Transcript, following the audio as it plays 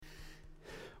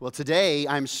Well, today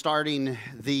I'm starting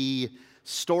the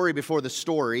story before the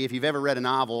story. If you've ever read a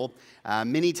novel,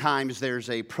 many times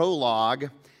there's a prologue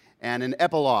and an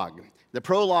epilogue. The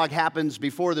prologue happens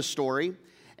before the story,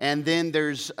 and then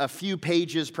there's a few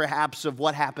pages perhaps of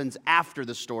what happens after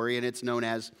the story, and it's known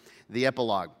as the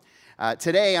epilogue.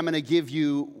 Today I'm going to give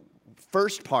you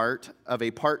first part of a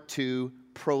part 2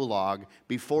 prologue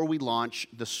before we launch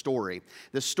the story.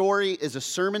 The story is a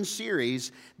sermon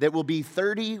series that will be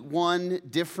 31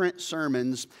 different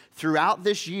sermons throughout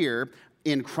this year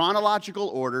in chronological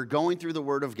order, going through the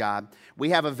Word of God.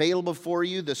 We have available for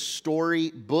you the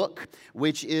story book,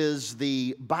 which is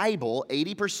the Bible,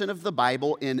 80% of the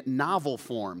Bible in novel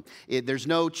form. There's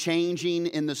no changing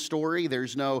in the story.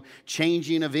 There's no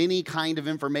changing of any kind of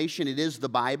information. It is the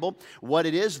Bible. What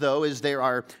it is, though, is there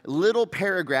are little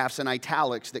paragraphs in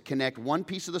italics that connect one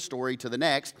piece of the story to the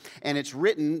next, and it's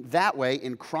written that way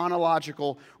in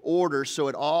chronological order, so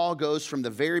it all goes from the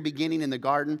very beginning in the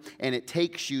garden, and it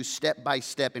takes you step by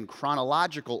step in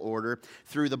chronological order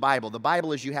through the Bible. The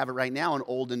Bible, as you have it right now in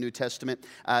Old and New Testament,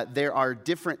 there are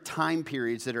different time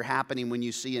periods that are happening when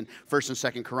you see in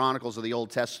 1st and 2nd Chronicles of the Old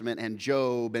Testament and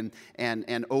Job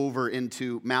and over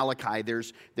into Malachi.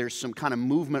 There's some kind of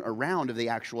movement around of the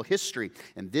actual history,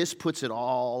 and this puts it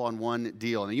all on one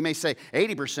deal. And you may say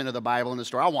 80% of the Bible in the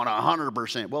story, I want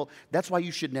 100%. Well, that's why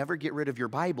you should never get rid of your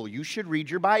Bible. You should read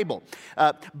your Bible.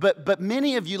 But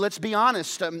many of you, let's be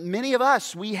honest, many of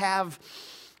us,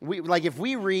 if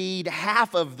we read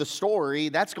half of the story,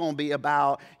 that's going to be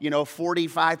about,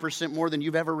 45% more than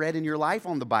you've ever read in your life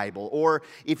on the Bible. Or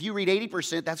if you read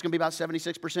 80%, that's going to be about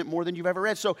 76% more than you've ever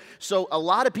read. So a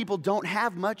lot of people don't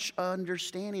have much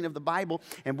understanding of the Bible,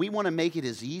 and we want to make it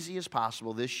as easy as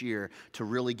possible this year to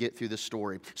really get through the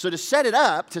story. So to set it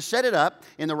up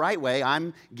in the right way,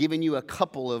 I'm giving you a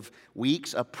couple of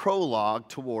weeks, a prologue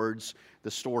towards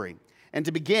the story. And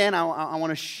to begin, I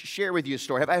want to share with you a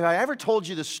story. Have I ever told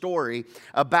you the story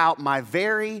about my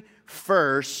very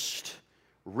first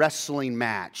wrestling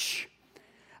match?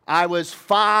 I was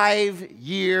 5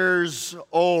 years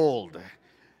old.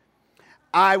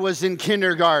 I was in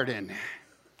kindergarten.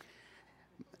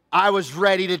 I was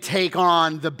ready to take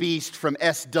on the beast from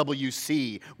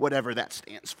SWC, whatever that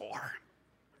stands for.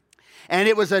 And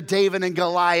it was a David and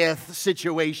Goliath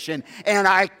situation, and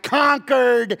I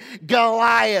conquered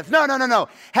Goliath. No.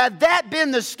 Had that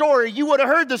been the story, you would have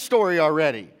heard the story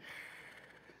already.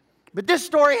 But this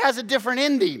story has a different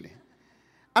ending.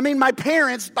 I mean, my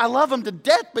parents, I love them to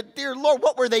death, but dear Lord,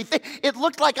 what were they thinking? It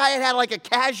looked like I had like a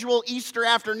casual Easter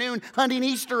afternoon hunting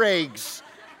Easter eggs.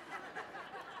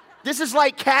 This is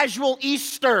like casual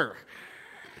Easter.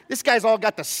 This guy's all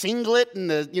got the singlet and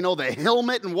the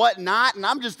helmet and whatnot, and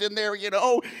I'm just in there,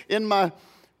 in my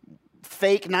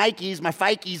fake Nikes, my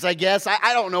Fikes, I guess.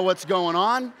 I don't know what's going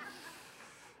on.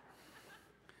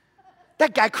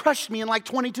 That guy crushed me in like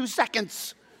 22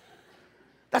 seconds.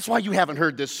 That's why you haven't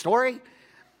heard this story,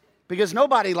 because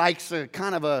nobody likes a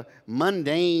kind of a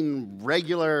mundane,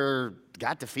 regular,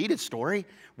 got defeated story.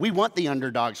 We want the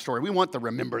underdog story. We want the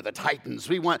remember the Titans.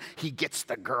 We want he gets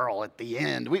the girl at the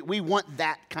end. We want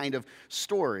that kind of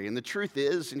story. And the truth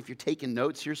is, and if you're taking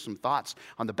notes, here's some thoughts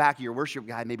on the back of your worship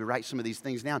guide. Maybe write some of these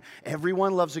things down.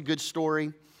 Everyone loves a good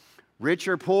story. Rich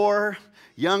or poor,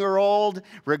 young or old,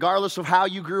 regardless of how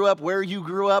you grew up, where you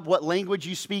grew up, what language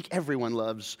you speak, everyone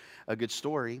loves a good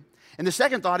story. And the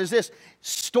second thought is this: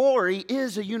 story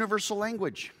is a universal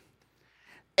language.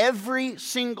 Every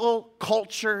single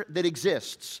culture that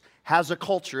exists has a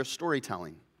culture of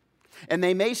storytelling. And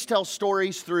they may tell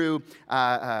stories through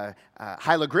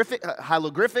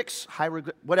hieroglyphics,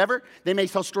 whatever. They may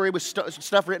tell story with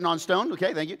stuff written on stone.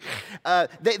 Okay, thank you.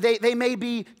 They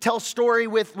may tell story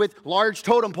with large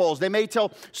totem poles. They may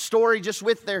tell story just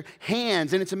with their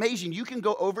hands. And it's amazing. You can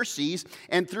go overseas,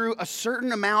 and through a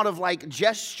certain amount of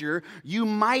gesture, you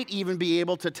might even be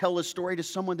able to tell a story to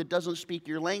someone that doesn't speak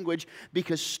your language,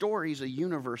 because story is a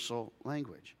universal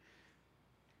language.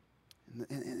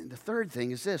 And the third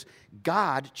thing is this: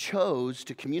 God chose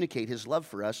to communicate his love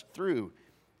for us through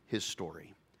his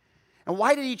story. And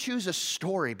why did he choose a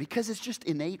story? Because it's just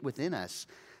innate within us.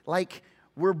 Like,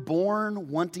 we're born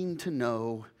wanting to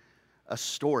know a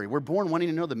story. We're born wanting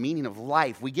to know the meaning of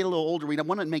life. We get a little older, we don't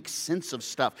want to make sense of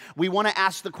stuff. We want to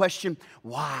ask the question,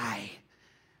 why?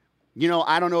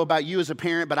 I don't know about you as a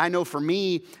parent, but I know for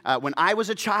me, when I was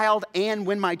a child and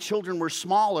when my children were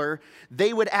smaller,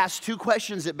 they would ask 2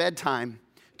 questions at bedtime,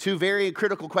 2 very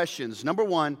critical questions. Number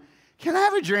 1, can I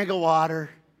have a drink of water?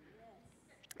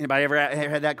 Anybody ever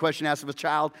had that question asked of a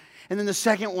child? And then the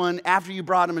second one, after you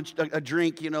brought them a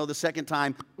drink, the second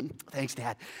time, thanks,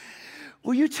 Dad.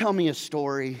 Will you tell me a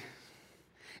story?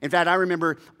 In fact, I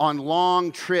remember on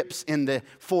long trips in the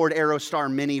Ford Aerostar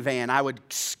minivan, I would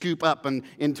scoop up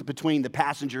into between the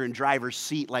passenger and driver's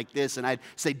seat like this, and I'd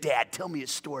say, Dad, tell me a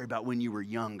story about when you were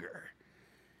younger.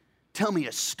 Tell me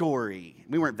a story.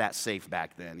 We weren't that safe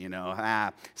back then, you know.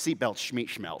 Seatbelt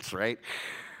schmelts, right?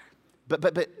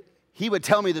 But he would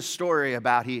tell me the story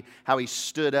about how he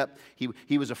stood up.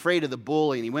 He was afraid of the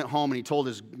bully, and he went home and he told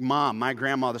his mom, my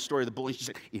grandma, the story of the bully. She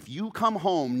said, if you come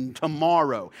home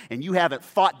tomorrow and you haven't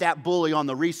fought that bully on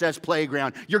the recess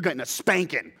playground, you're getting a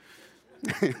spanking.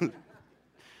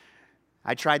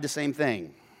 I tried the same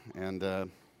thing, and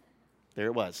there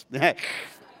it was.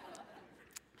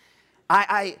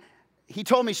 He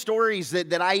told me stories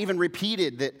that I even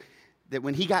repeated, that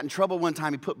when he got in trouble one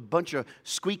time, he put a bunch of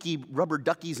squeaky rubber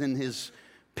duckies in his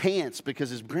pants because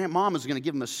his grandmama was going to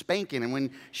give him a spanking. And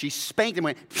when she spanked him,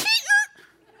 went,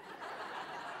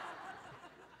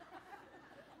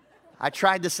 I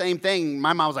tried the same thing.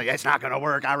 My mom was like, it's not going to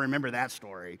work. I remember that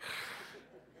story.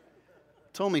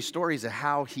 Told me stories of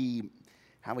how he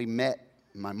met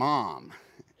my mom,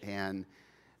 and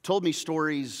told me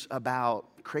stories about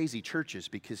crazy churches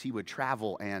because he would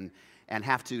travel and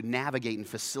have to navigate and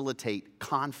facilitate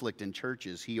conflict in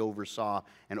churches. He oversaw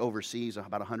and oversees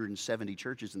about 170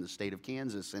 churches in the state of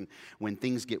Kansas. And when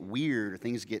things get weird or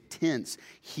things get tense,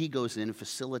 he goes in and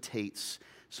facilitates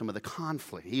some of the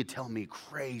conflict. He'd tell me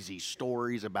crazy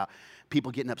stories about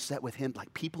people getting upset with him,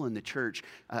 like people in the church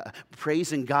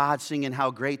praising God, singing how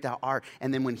great thou art.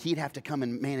 And then when he'd have to come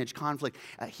and manage conflict,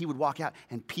 he would walk out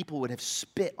and people would have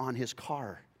spit on his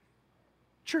car.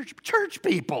 Church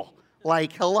people.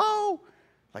 Like, hello?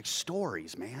 Like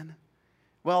stories, man.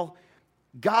 Well,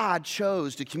 God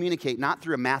chose to communicate not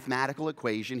through a mathematical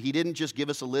equation. He didn't just give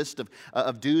us a list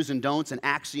of do's and don'ts and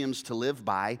axioms to live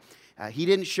by. He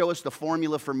didn't show us the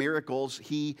formula for miracles.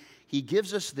 He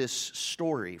gives us this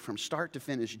story from start to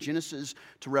finish, Genesis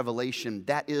to Revelation,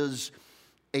 that is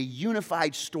a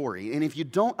unified story. And if you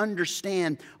don't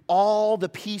understand all the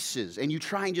pieces and you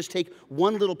try and just take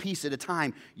one little piece at a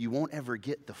time, you won't ever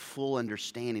get the full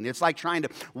understanding. It's like trying to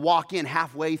walk in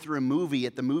halfway through a movie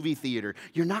at the movie theater.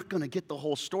 You're not going to get the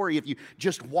whole story if you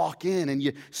just walk in and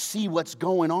you see what's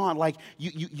going on. Like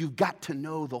you've got to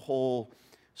know the whole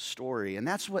story. And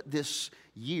that's what this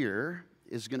year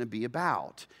is going to be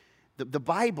about. The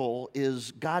Bible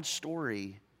is God's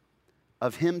story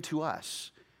of Him to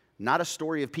us. Not a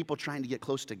story of people trying to get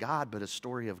close to God, but a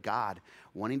story of God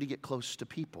wanting to get close to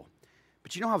people.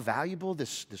 But you know how valuable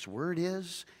this word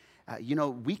is?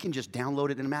 We can just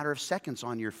download it in a matter of seconds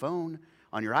on your phone,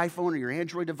 on your iPhone or your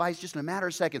Android device, just in a matter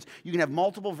of seconds. You can have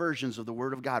multiple versions of the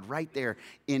Word of God right there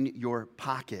in your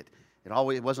pocket.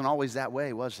 It wasn't always that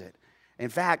way, was it? In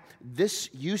fact, this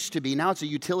used to be, now it's a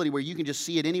utility where you can just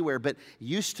see it anywhere, but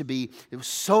used to be, it was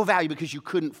so valuable because you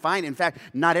couldn't find it. In fact,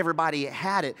 not everybody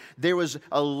had it. There was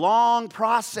a long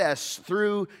process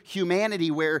through humanity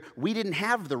where we didn't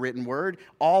have the written word.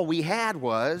 All we had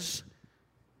was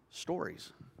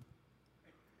stories.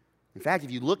 In fact,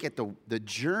 if you look at the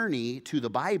journey to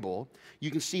the Bible, you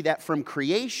can see that from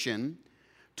creation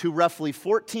to roughly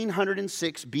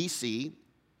 1406 BC,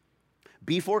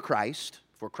 before Christ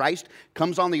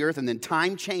comes on the earth, and then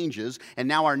time changes, and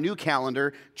now our new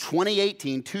calendar,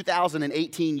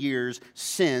 2018 years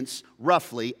since,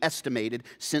 roughly estimated,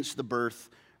 since the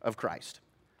birth of Christ.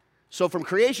 So from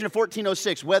creation to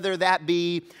 1406, whether that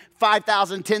be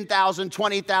 5,000, 10,000,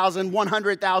 20,000,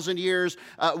 100,000 years,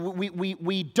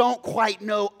 we don't quite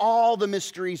know all the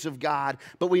mysteries of God,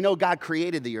 but we know God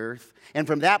created the earth. And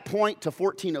from that point to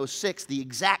 1406, the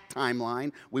exact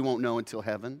timeline, we won't know until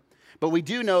heaven. But we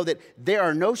do know that there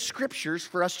are no scriptures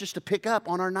for us just to pick up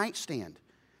on our nightstand.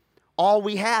 All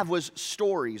we have was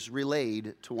stories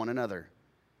relayed to one another.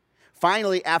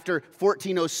 Finally, after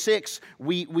 1406,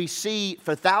 we see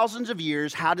for thousands of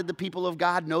years, how did the people of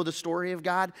God know the story of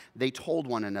God? They told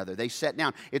one another. They sat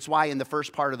down. It's why in the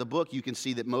first part of the book, you can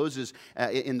see that Moses,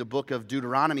 in the book of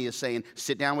Deuteronomy, is saying,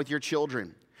 sit down with your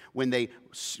children. When they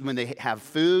have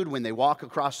food, when they walk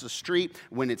across the street,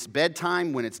 when it's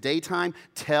bedtime, when it's daytime,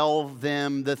 tell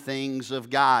them the things of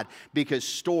God, because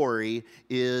story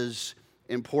is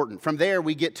important. From there,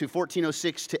 we get to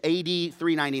 1406 to AD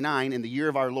 399 in the year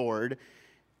of our Lord,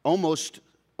 almost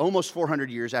 400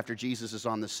 years after Jesus is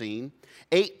on the scene.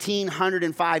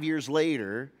 1,805 years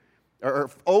later, or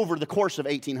over the course of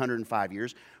 1,805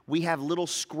 years, we have little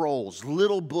scrolls,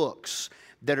 little books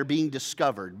that are being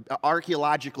discovered,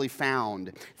 archaeologically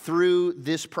found through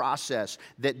this process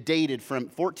that dated from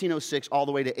 1406 all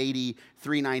the way to AD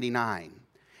 399.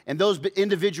 And those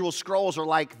individual scrolls are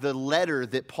like the letter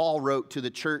that Paul wrote to the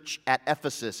church at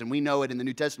Ephesus, and we know it in the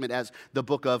New Testament as the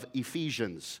book of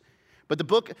Ephesians. But the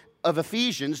book of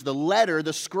Ephesians, the letter,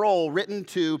 the scroll written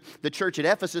to the church at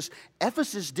Ephesus,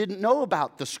 Ephesus didn't know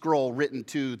about the scroll written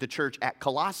to the church at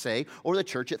Colossae or the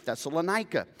church at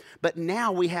Thessalonica. But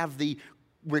now we have the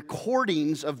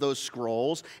recordings of those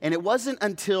scrolls, and it wasn't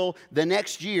until the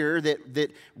next year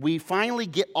that we finally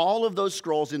get all of those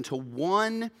scrolls into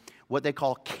one, what they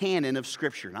call canon of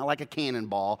Scripture. Not like a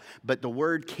cannonball, but the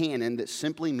word canon that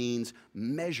simply means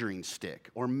measuring stick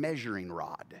or measuring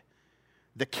rod.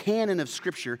 The canon of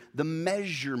Scripture, the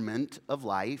measurement of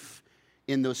life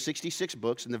in those 66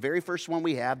 books. And the very first one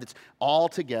we have that's all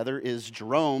together is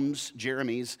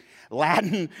Jeremy's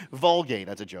Latin Vulgate.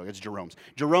 That's a joke, it's Jerome's.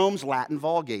 Jerome's Latin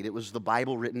Vulgate. It was the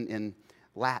Bible written in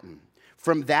Latin.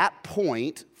 From that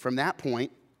point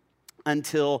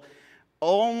until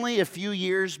only a few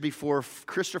years before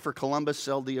Christopher Columbus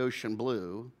sailed the ocean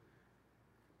blue,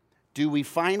 do we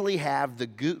finally have the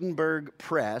Gutenberg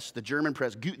press, the German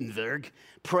press, Gutenberg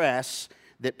press,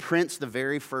 that prints the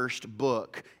very first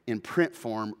book in print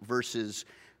form versus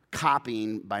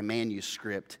copying by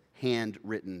manuscript,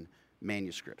 handwritten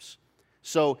manuscripts.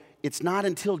 So it's not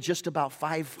until just about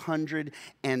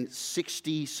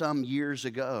 560 some years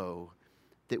ago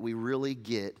that we really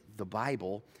get the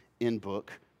Bible in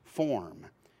book form.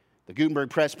 The Gutenberg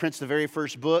press prints the very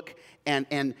first book,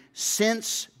 and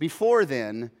since before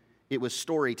then, it was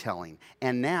storytelling.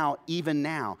 And now, even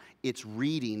now, it's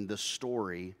reading the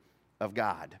story of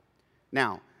God.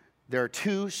 Now, there are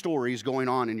two stories going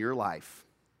on in your life.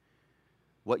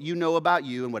 What you know about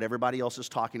you and what everybody else is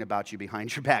talking about you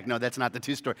behind your back. No, that's not the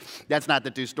two stories. That's not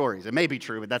the two stories. It may be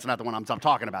true, but that's not the one I'm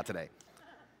talking about today.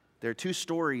 There are two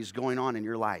stories going on in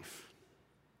your life.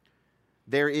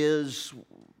 There is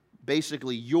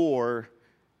basically your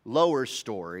lower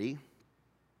story.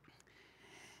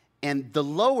 And the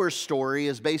lower story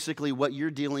is basically what you're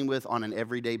dealing with on an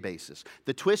everyday basis.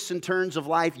 The twists and turns of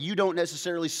life you don't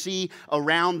necessarily see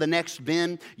around the next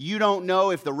bend. You don't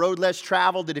know if the road less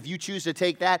traveled, that if you choose to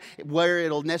take that, where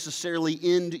it'll necessarily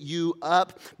end you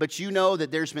up. But you know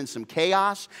that there's been some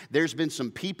chaos. There's been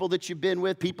some people that you've been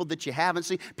with, people that you haven't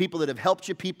seen, people that have helped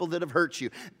you, people that have hurt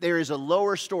you. There is a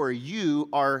lower story. You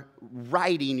are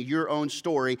writing your own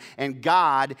story, and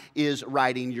God is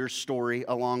writing your story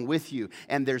along with you.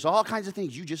 And there's all kinds of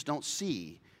things you just don't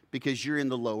see because you're in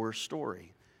the lower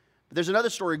story. But there's another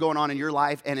story going on in your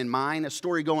life and in mine, a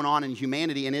story going on in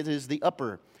humanity, and it is the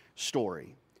upper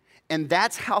story. And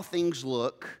that's how things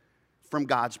look from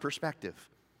God's perspective.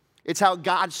 It's how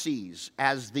God sees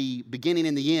as the beginning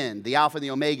and the end, the Alpha and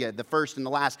the Omega, the first and the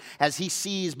last, as He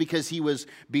sees because He was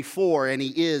before and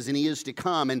He is to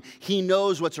come, and He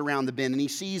knows what's around the bend, and He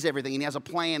sees everything, and He has a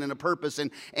plan and a purpose,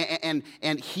 and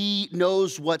He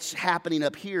knows what's happening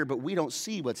up here, but we don't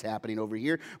see what's happening over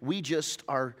here. We just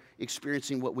are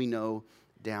experiencing what we know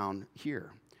down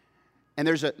here. And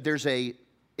there's a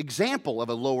example of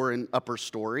a lower and upper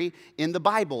story in the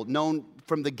Bible, known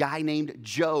from the guy named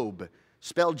Job.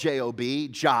 Spelled J-O-B,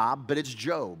 Job, but it's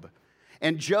Job.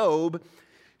 And Job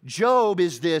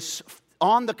is this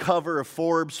on the cover of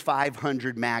Forbes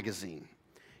 500 magazine.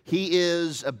 He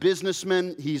is a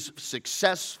businessman. He's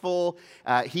successful.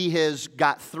 He has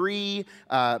got three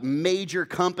major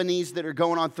companies that are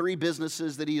going on, three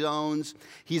businesses that he owns.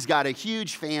 He's got a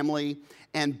huge family.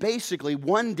 And basically,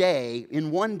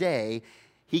 in one day,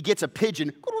 he gets a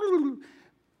pigeon,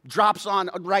 drops on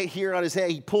right here on his head.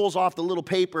 He pulls off the little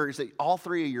paper. He says, all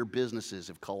three of your businesses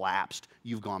have collapsed.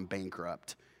 You've gone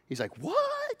bankrupt. He's like,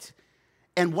 what?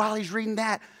 And while he's reading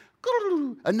that,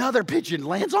 another pigeon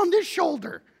lands on this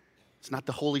shoulder. It's not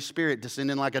the Holy Spirit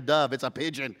descending like a dove. It's a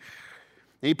pigeon. And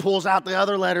he pulls out the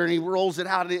other letter and he rolls it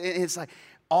out. And it's like,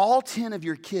 all 10 of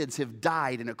your kids have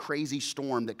died in a crazy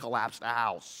storm that collapsed the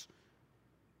house.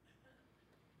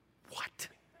 What?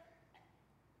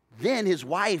 Then his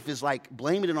wife is like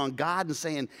blaming it on God and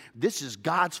saying, this is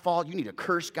God's fault. You need to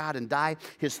curse God and die.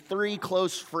 His three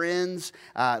close friends,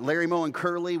 Larry, Moe, and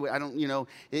Curly,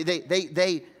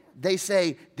 they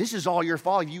say, this is all your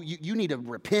fault. You need to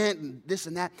repent and this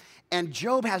and that. And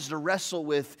Job has to wrestle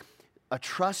with a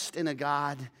trust in a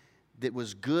God that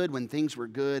was good when things were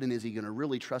good, and is he going to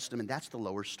really trust him? And that's the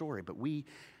lower story. But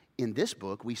in this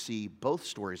book, we see both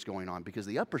stories going on, because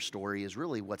the upper story is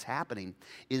really what's happening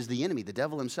is the enemy, the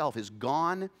devil himself, is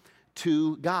gone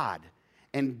to God.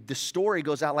 And the story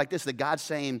goes out like this, that God's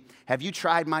saying, have you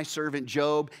tried my servant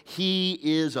Job? He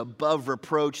is above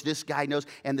reproach. This guy knows.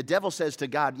 And the devil says to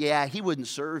God, yeah, he wouldn't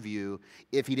serve you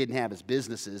if he didn't have his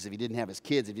businesses, if he didn't have his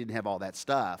kids, if he didn't have all that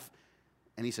stuff.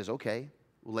 And he says, okay,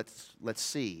 well, let's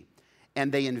see. And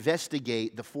they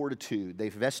investigate the fortitude. They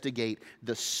investigate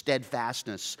the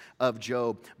steadfastness of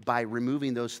Job by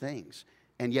removing those things.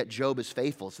 and yet Job is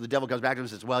faithful. So the devil comes back to him and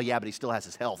says, well, yeah, but he still has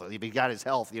his health. If he got his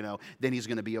health, then he's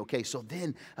going to be okay. So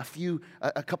then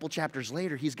a couple chapters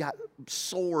later, he's got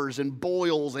sores and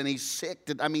boils, and he's sick.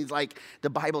 I mean, like the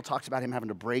Bible talks about him having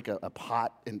to break a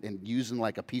pot and using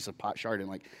like a piece of pot shard and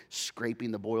like scraping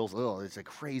the boils. Oh, it's a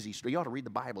crazy story. You ought to read the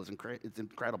Bible. It's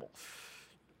incredible.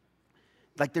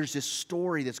 Like there's this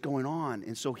story that's going on.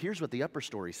 And so here's what the upper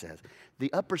story says.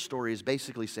 The upper story is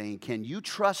basically saying, can you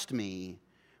trust me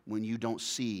when you don't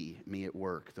see me at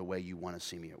work the way you want to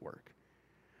see me at work?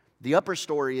 The upper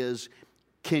story is,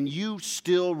 can you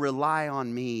still rely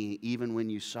on me even when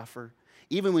you suffer?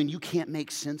 Even when you can't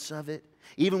make sense of it?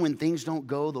 Even when things don't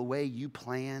go the way you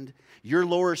planned? Your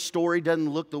lower story doesn't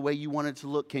look the way you want it to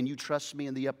look. Can you trust me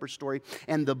in the upper story?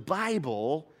 And the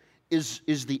Bible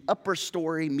is the upper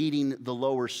story meeting the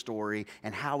lower story,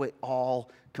 and how it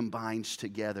all combines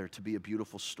together to be a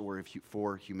beautiful story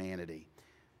for humanity.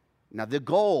 Now, the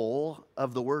goal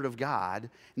of the Word of God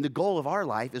and the goal of our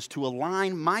life is to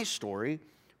align my story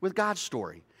with God's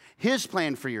story, His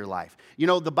plan for your life.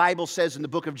 The Bible says in the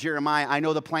book of Jeremiah, I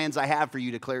know the plans I have for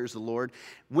you, declares the Lord.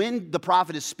 When the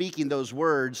prophet is speaking those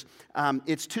words,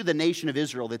 it's to the nation of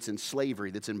Israel that's in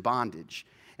slavery, that's in bondage.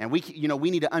 And we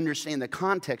need to understand the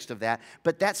context of that.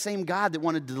 But that same God that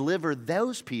wanted to deliver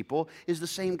those people is the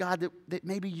same God that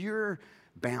maybe you're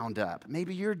bound up.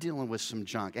 Maybe you're dealing with some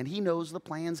junk. And He knows the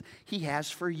plans He has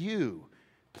for you.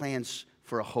 Plans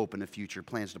for a hope in the future.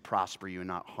 Plans to prosper you and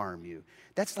not harm you.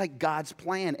 That's like God's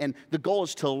plan. And the goal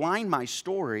is to align my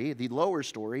story, the lower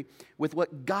story, with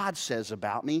what God says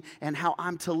about me and how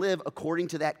I'm to live according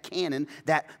to that canon,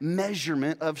 that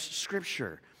measurement of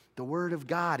Scripture. The Word of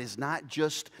God is not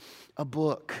just a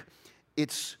book.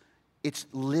 It's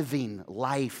living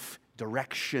life,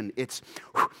 direction. It's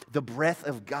the breath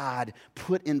of God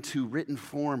put into written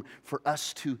form for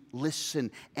us to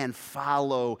listen and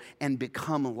follow and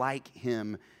become like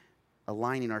Him,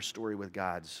 aligning our story with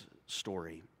God's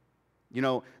story.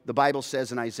 The Bible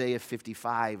says in Isaiah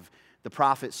 55, the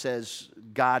prophet says,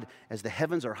 God, as the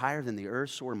heavens are higher than the earth,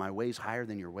 so are my ways higher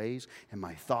than your ways, and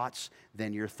my thoughts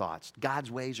than your thoughts. God's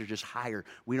ways are just higher.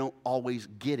 We don't always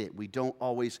get it. We don't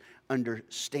always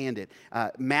understand it.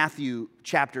 Matthew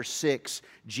chapter 6,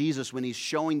 Jesus, when He's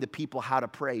showing the people how to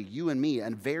pray, you and me, a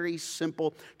very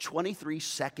simple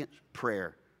 23-second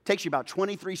prayer. Takes you about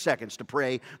 23 seconds to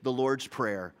pray the Lord's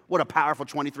Prayer. What a powerful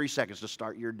 23 seconds to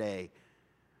start your day.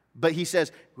 But He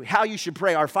says how you should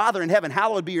pray. Our Father in heaven,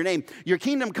 hallowed be your name. Your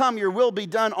kingdom come, your will be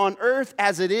done on earth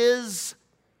as it is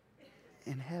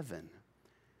in heaven.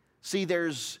 See,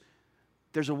 there's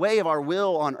a way of our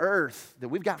will on earth that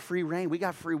we've got free reign, we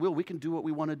got free will, we can do what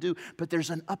we want to do. But there's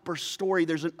an upper story,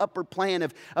 there's an upper plan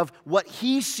of what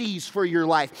He sees for your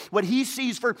life, what He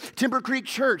sees for Timber Creek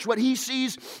Church, what He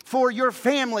sees for your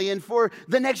family and for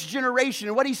the next generation,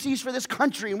 and what He sees for this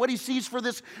country, and what He sees for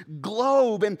this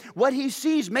globe. And what He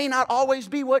sees may not always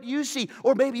be what you see,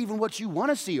 or maybe even what you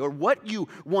want to see, or what you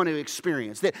want to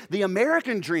experience. The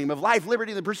American dream of life,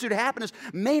 liberty, and the pursuit of happiness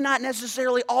may not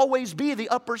necessarily always be the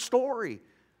upper story.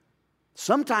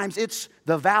 Sometimes it's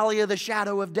the valley of the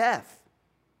shadow of death.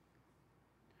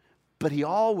 But He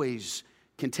always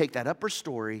can take that upper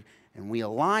story, and we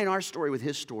align our story with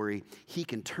His story. He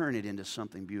can turn it into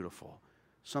something beautiful,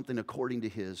 something according to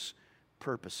His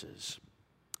purposes.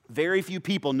 Very few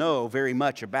people know very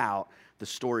much about the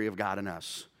story of God and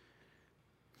us.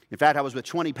 In fact, I was with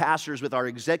 20 pastors with our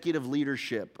executive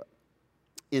leadership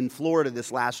in Florida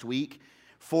this last week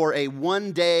for a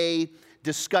one-day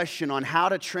discussion on how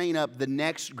to train up the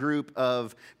next group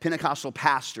of Pentecostal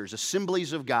pastors,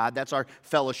 Assemblies of God. That's our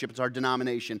fellowship, it's our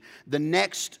denomination. The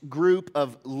next group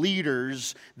of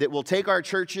leaders that will take our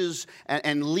churches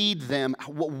and lead them.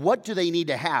 What do they need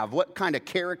to have? What kind of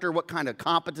character? What kind of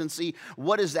competency?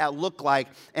 What does that look like?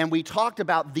 And we talked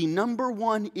about the number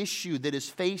one issue that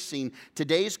is facing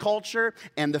today's culture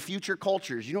and the future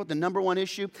cultures. You know what the number one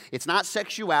issue? It's not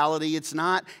sexuality. It's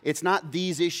not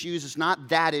these issues. It's not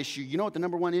that issue. You know what the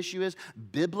number one issue is?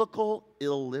 Biblical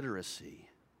illiteracy.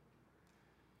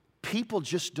 People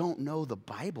just don't know the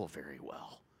Bible very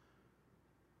well.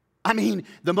 I mean,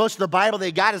 the most of the Bible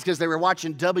they got is because they were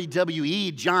watching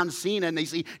WWE, John Cena, and they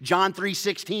see John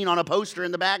 3:16 on a poster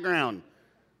in the background.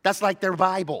 That's like their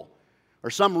Bible. Or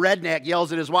some redneck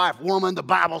yells at his wife, "Woman, the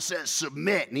Bible says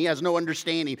submit," and he has no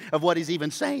understanding of what he's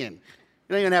even saying. He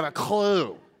don't even have a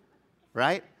clue,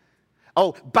 right?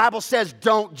 Oh, Bible says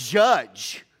don't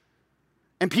judge.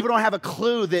 And people don't have a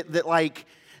clue that like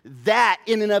that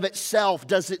in and of itself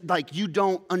doesn't, like, you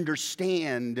don't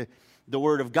understand the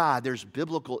Word of God. There's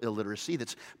biblical illiteracy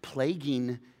that's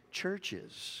plaguing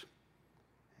churches.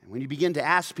 And when you begin to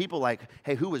ask people like,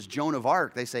 hey, who was Joan of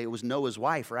Arc? They say it was Noah's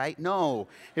wife, right? No,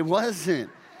 it wasn't.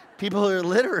 People are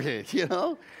illiterate, you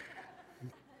know?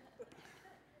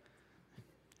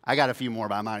 I got a few more,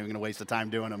 but I'm not even going to waste the time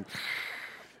doing them.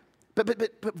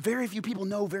 But very few people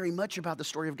know very much about the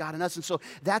story of God and us. And so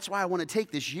that's why I want to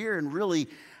take this year and really,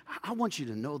 I want you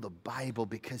to know the Bible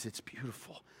because it's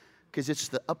beautiful. Because it's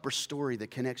the upper story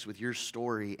that connects with your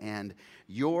story, and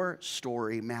your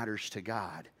story matters to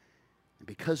God. And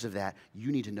because of that, you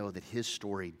need to know that His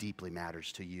story deeply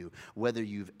matters to you. Whether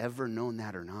you've ever known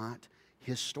that or not,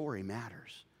 His story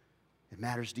matters. It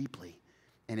matters deeply.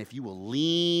 And if you will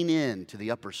lean into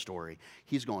the upper story,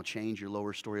 He's going to change your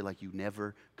lower story like you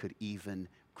never could even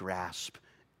grasp,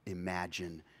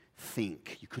 imagine,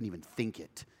 think. You couldn't even think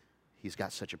it. He's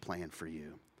got such a plan for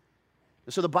you.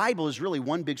 So the Bible is really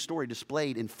one big story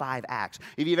displayed in 5 acts.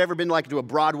 If you've ever been to a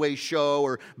Broadway show,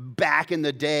 or back in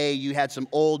the day, you had some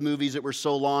old movies that were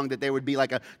so long that there would be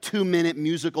like a 2-minute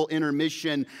musical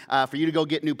intermission for you to go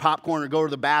get new popcorn or go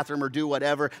to the bathroom or do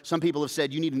whatever. Some people have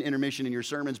said, you need an intermission in your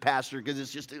sermons, Pastor, because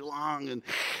it's just too long.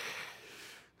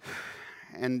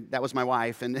 And that was my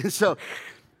wife. And so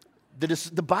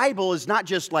the Bible is not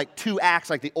just like 2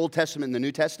 acts like the Old Testament and the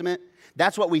New Testament.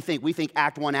 That's what we think. We think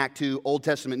Act 1, Act 2, Old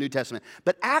Testament, New Testament.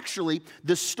 But actually,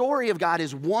 the story of God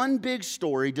is one big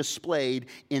story displayed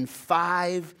in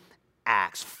 5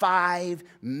 acts, 5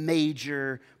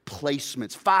 major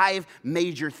placements, 5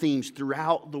 major themes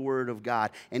throughout the Word of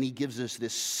God. And He gives us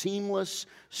this seamless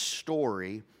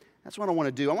story. That's what I want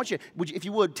to do. I want you, if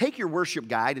you would, take your worship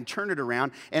guide and turn it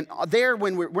around. And there,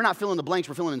 when we're not filling the blanks,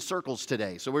 we're filling in circles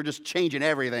today. So we're just changing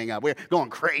everything up. We're going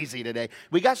crazy today.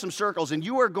 We got some circles, and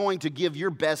you are going to give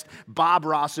your best Bob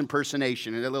Ross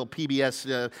impersonation. And a little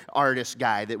PBS artist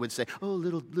guy that would say, oh,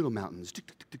 little mountains.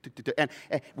 And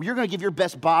you're going to give your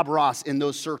best Bob Ross in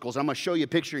those circles. I'm going to show you a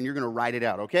picture, and you're going to write it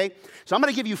out, okay? So I'm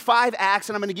going to give you 5 acts,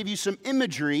 and I'm going to give you some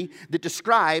imagery that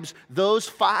describes those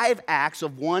 5 acts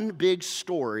of one big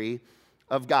story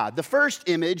of God. The first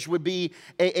image would be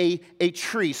a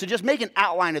tree. So just make an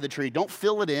outline of the tree. Don't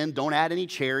fill it in. Don't add any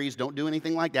cherries. Don't do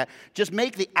anything like that. Just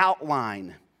make the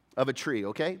outline of a tree,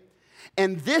 okay?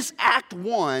 And this Act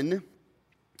 1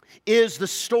 is the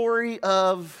story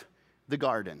of the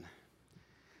garden.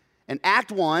 And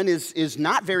Act 1 is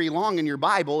not very long in your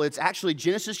Bible. It's actually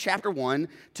Genesis chapter 1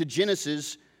 to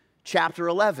Genesis chapter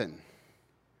 11.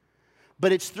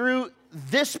 But it's through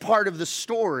this part of the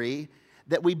story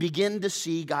that we begin to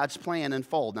see God's plan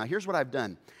unfold. Now, here's what I've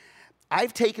done.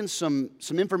 I've taken some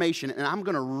information, and I'm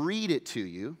going to read it to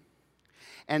you.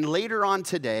 And later on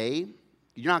today,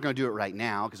 you're not going to do it right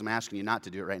now because I'm asking you not to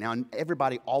do it right now. And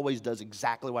everybody always does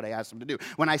exactly what I ask them to do.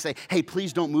 When I say, hey,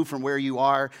 please don't move from where you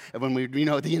are, and when we,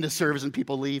 at the end of service and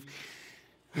people leave.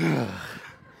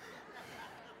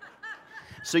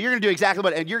 So you're going to do exactly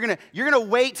what, and you're going to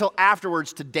wait till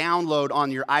afterwards to download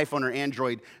on your iPhone or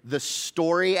Android the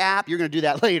Story app. You're going to do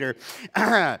that later,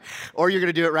 or you're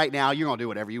going to do it right now. You're going to do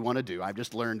whatever you want to do. I've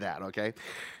just learned that, okay?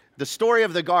 The story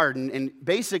of the garden, and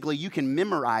basically you can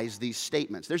memorize these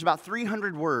statements. There's about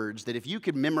 300 words that if you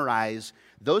could memorize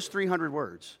those 300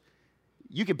 words,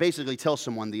 you could basically tell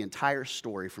someone the entire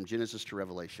story from Genesis to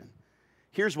Revelation.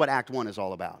 Here's what Act 1 is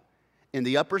all about. In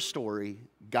the upper story,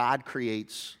 God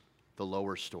creates the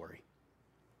lower story.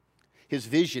 His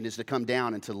vision is to come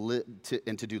down and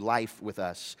to do life with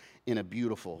us in a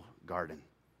beautiful garden.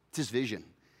 It's His vision.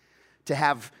 To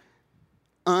have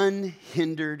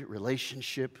unhindered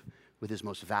relationship with His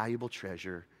most valuable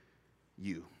treasure,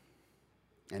 you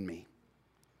and me.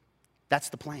 That's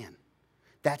the plan.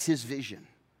 That's His vision.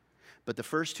 But the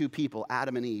first 2 people,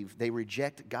 Adam and Eve, they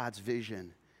reject God's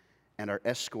vision and are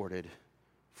escorted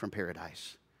from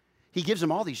paradise. He gives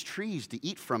them all these trees to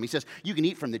eat from. He says, you can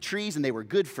eat from the trees, and they were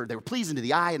pleasing to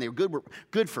the eye, and they were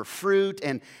good for fruit.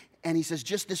 And he says,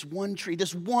 just this one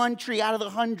tree out of the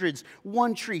hundreds,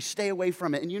 one tree, stay away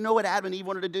from it. And you know what Adam and Eve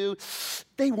wanted to do?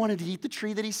 They wanted to eat the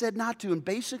tree that He said not to. And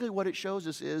basically what it shows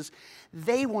us is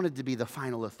they wanted to be the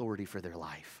final authority for their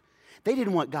life. They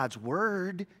didn't want God's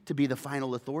word to be the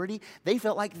final authority. They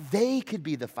felt like they could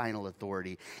be the final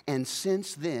authority. And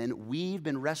since then, we've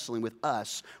been wrestling with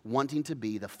us wanting to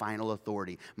be the final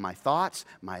authority. My thoughts,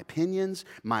 my opinions,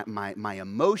 my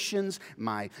emotions,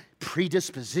 my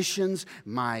predispositions,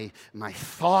 my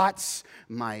thoughts,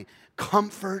 my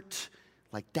comfort,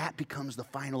 like that becomes the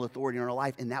final authority in our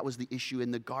life. And that was the issue in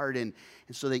the garden.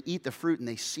 And so they eat the fruit and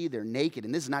they see they're naked.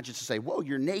 And this is not just to say, whoa,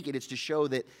 you're naked. It's to show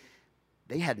that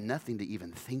they had nothing to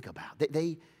even think about.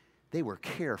 They were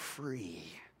carefree,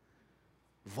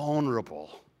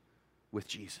 vulnerable with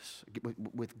Jesus,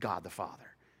 with God the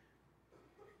Father.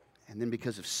 And then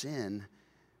because of sin,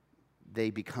 they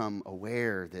become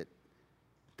aware that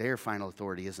their final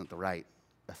authority isn't the right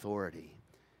authority.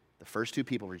 The first two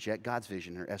people reject God's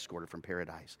vision and are escorted from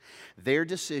paradise. Their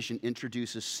decision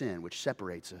introduces sin, which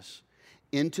separates us,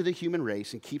 into the human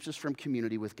race and keeps us from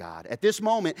community with God. At this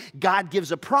moment, God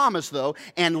gives a promise, though,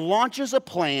 and launches a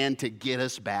plan to get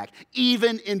us back.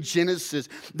 Even in Genesis,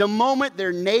 the moment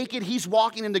they're naked, he's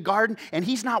walking in the garden, and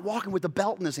he's not walking with a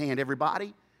belt in his hand,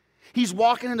 everybody. He's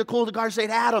walking in the cool of the garden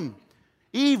saying, Adam,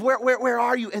 Eve, where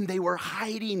are you? And they were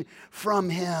hiding from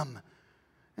him.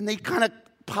 And they kind of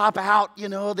pop out,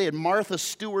 they had Martha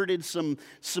stewarded some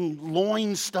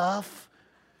loin stuff.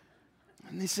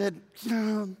 And they said,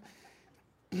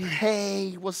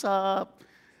 hey, what's up?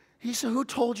 He said, who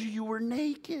told you you were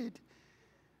naked?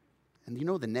 And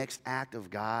the next act of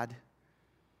God?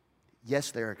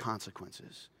 Yes, there are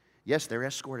consequences. Yes, they're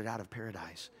escorted out of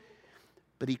paradise.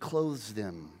 But he clothes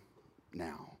them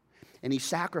now. And he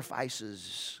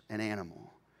sacrifices an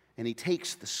animal. And he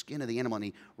takes the skin of the animal and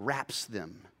he wraps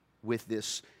them with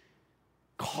this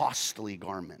costly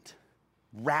garment.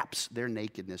 Wraps their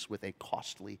nakedness with a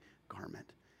costly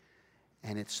garment.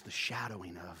 And it's the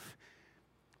shadowing of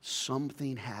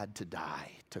something had to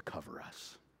die to cover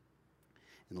us.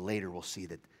 And later we'll see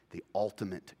that the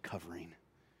ultimate covering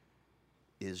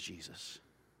is Jesus.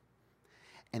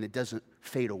 And it doesn't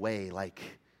fade away like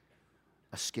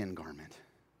a skin garment.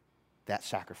 That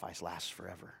sacrifice lasts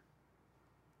forever.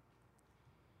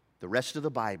 The rest of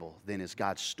the Bible then is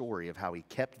God's story of how he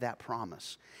kept that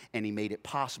promise and he made it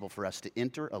possible for us to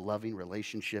enter a loving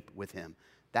relationship with him.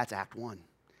 That's Act 1.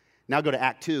 Now go to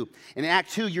Act 2. In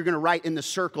Act 2, you're going to write in the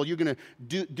circle, you're going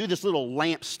to do this little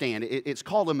lampstand. It's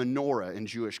called a menorah in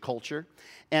Jewish culture.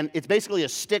 And it's basically a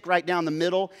stick right down the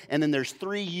middle, and then there's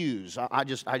 3 U's. I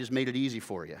just made it easy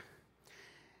for you.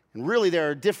 And really,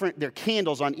 there are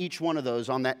candles on each one of those,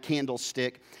 on that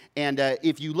candlestick. And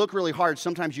if you look really hard,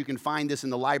 sometimes you can find this in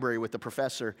the library with the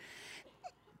professor.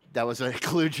 That was a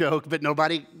clue joke, but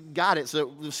nobody got it, so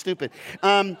it was stupid.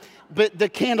 But the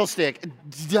candlestick,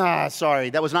 sorry,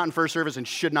 that was not in first service and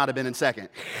should not have been in second.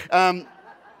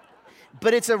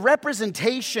 But it's a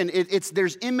representation.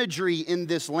 There's imagery in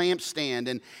this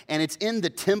lampstand, and it's in the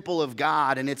temple of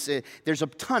God, and there's a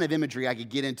ton of imagery I could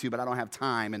get into, but I don't have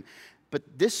time. But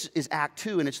this is Act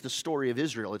 2, and it's the story of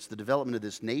Israel. It's the development of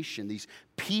this nation, these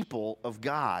people of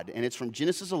God. And it's from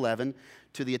Genesis 11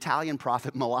 to the Italian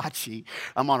prophet Malachi.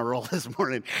 I'm on a roll this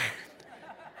morning.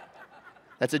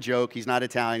 That's a joke. He's not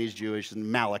Italian, he's Jewish. It's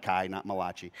Malachi, not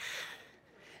Malachi.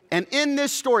 And in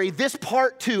this story, this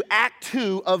part 2, Act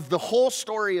 2 of the whole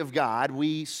story of God,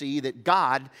 we see that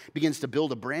God begins to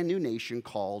build a brand new nation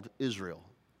called Israel.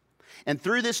 And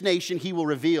through this nation, he will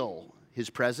reveal his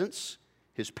presence,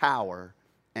 his power,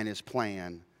 and his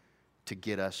plan to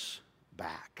get us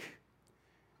back.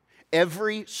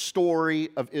 Every story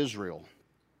of Israel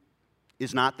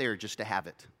is not there just to have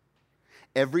it.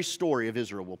 Every story of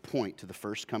Israel will point to the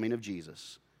first coming of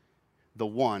Jesus, the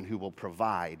one who will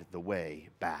provide the way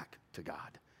back to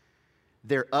God.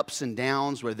 Their ups and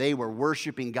downs where they were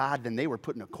worshiping God, then they were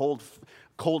putting a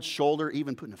cold shoulder,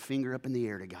 even putting a finger up in the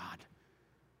air to God.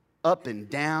 Up and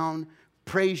down,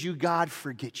 praise you, God,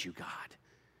 forget you, God.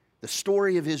 The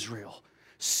story of Israel,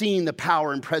 seeing the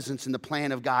power and presence and the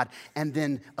plan of God, and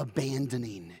then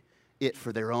abandoning it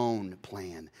for their own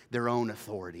plan, their own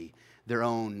authority, their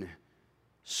own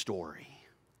story.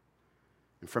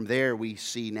 And from there, we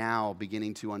see now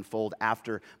beginning to unfold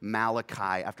after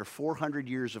Malachi, after 400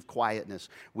 years of quietness,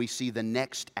 we see the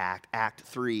next act, Act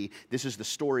 3. This is the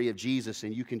story of Jesus,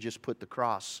 and you can just put the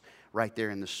cross right there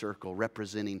in the circle,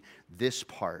 representing this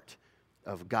part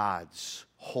of God's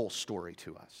whole story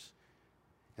to us.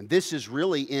 And this is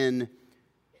really in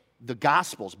the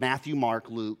Gospels, Matthew, Mark,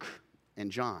 Luke,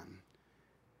 and John.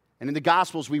 And in the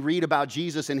Gospels, we read about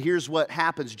Jesus, and here's what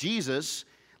happens. Jesus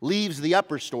leaves the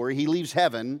upper story, he leaves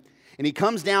heaven, and he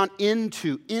comes down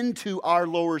into our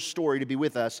lower story to be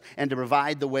with us and to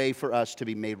provide the way for us to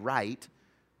be made right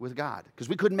with God. Because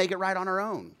we couldn't make it right on our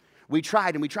own. We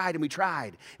tried and we tried and we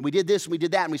tried. And we did this and we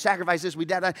did that and we sacrificed this, we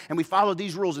did that, and we followed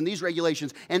these rules and these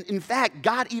regulations. And in fact,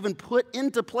 God even put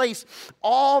into place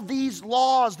all these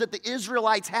laws that the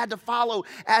Israelites had to follow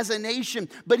as a nation.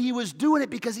 But he was doing it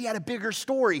because he had a bigger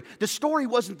story. The story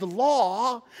wasn't the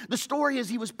law. The story is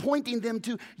he was pointing them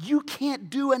to, you can't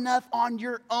do enough on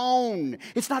your own.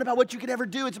 It's not about what you could ever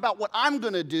do. It's about what I'm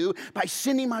going to do by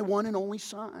sending my one and only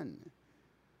son.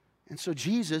 And so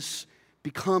Jesus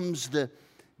becomes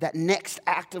that next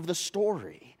act of the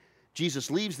story.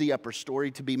 Jesus leaves the upper story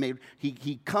to be made,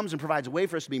 he comes and provides a way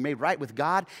for us to be made right with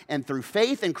God, and through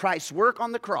faith in Christ's work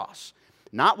on the cross,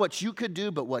 not what you could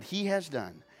do, but what he has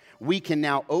done, we can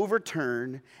now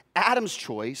overturn Adam's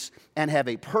choice and have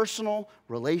a personal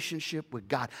relationship with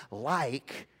God,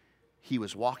 like he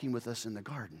was walking with us in the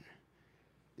garden.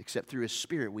 Except through his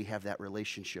Spirit, we have that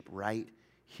relationship right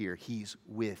here. He's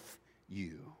with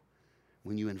you.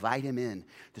 When you invite him in,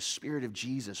 the Spirit of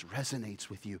Jesus resonates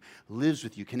with you, lives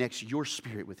with you, connects your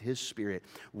spirit with his Spirit.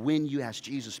 When you ask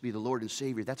Jesus to be the Lord and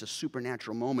Savior, that's a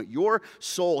supernatural moment. Your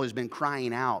soul has been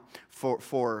crying out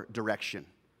for direction.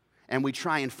 And we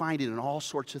try and find it in all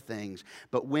sorts of things.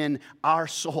 But when our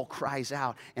soul cries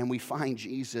out and we find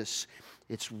Jesus,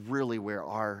 it's really where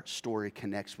our story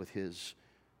connects with his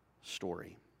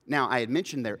story. Now, I had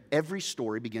mentioned there, every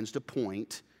story begins to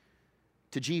point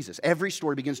to Jesus. Every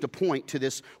story begins to point to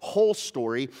this whole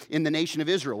story in the nation of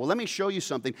Israel. Well, let me show you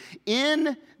something.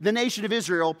 In the nation of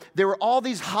Israel, there were all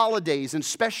these holidays and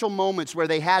special moments where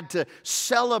they had to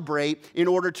celebrate in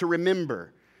order to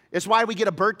remember. It's why we get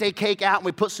a birthday cake out and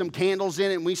we put some candles in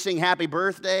it and we sing happy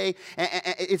birthday.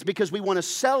 It's because we want to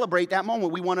celebrate that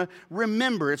moment. We want to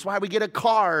remember. It's why we get a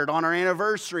card on our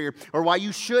anniversary, or why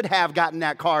you should have gotten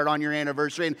that card on your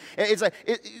anniversary. And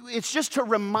it's just to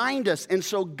remind us. And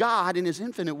so God, in his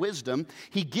infinite wisdom,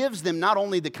 he gives them not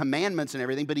only the commandments and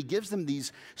everything, but he gives them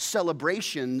these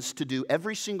celebrations to do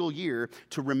every single year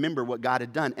to remember what God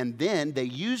had done. And then they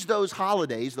use those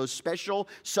holidays, those special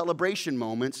celebration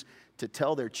moments, to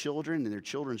tell their children and their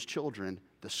children's children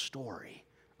the story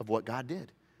of what God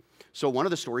did. So one of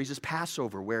the stories is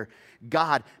Passover, where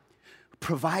God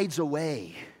provides a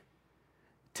way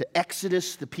to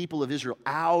exodus the people of Israel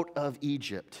out of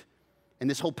Egypt. And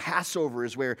this whole Passover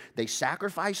is where they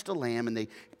sacrificed a lamb and they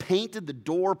painted the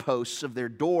doorposts of their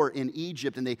door in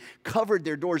Egypt, and they covered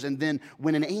their doors. And then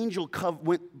when an angel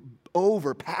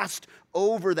passed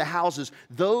over the houses,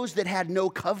 those that had no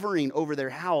covering over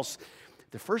their house,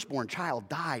 the firstborn child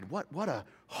died. What a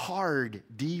hard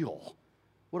deal.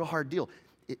 What a hard deal.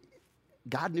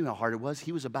 God knew how hard it was.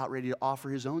 He was about ready to offer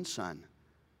his own son,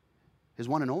 his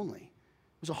one and only.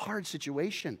 It was a hard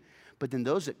situation. But then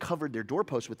those that covered their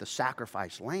doorposts with the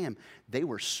sacrificed lamb, they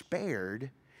were spared.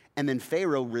 And then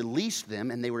Pharaoh released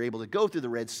them, and they were able to go through the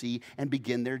Red Sea and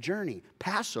begin their journey.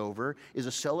 Passover is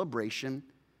a celebration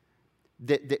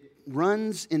that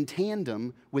runs in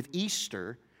tandem with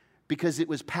Easter, because it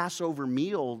was Passover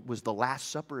meal was the Last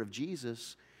Supper of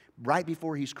Jesus, right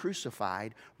before he's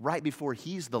crucified, right before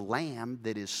he's the lamb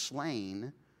that is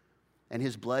slain, and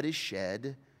his blood is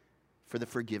shed for the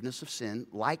forgiveness of sin,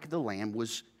 like the lamb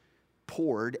was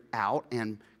poured out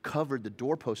and covered the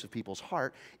doorposts of people's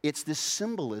heart. It's this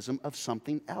symbolism of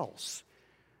something else.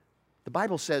 The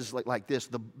Bible says like this,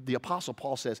 the Apostle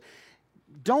Paul says,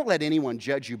 don't let anyone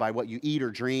judge you by what you eat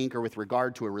or drink, or with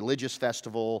regard to a religious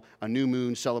festival, a new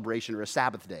moon celebration, or a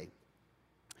Sabbath day.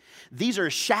 These are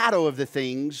a shadow of the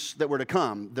things that were to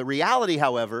come. The reality,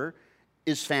 however,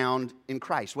 is found in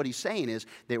Christ. What he's saying is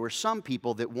there were some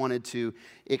people that wanted to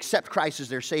accept Christ as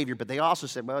their Savior, but they also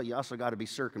said, well, you also got to be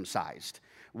circumcised.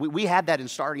 We had that in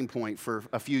Starting Point for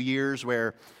a few years,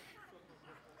 where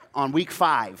on week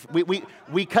 5,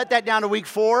 we cut that down to week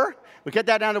 4. We cut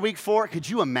that down to week 4. Could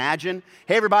you imagine?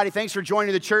 Hey, everybody, thanks for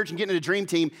joining the church and getting to the dream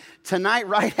team. Tonight,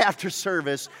 right after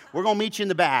service, we're going to meet you in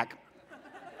the back.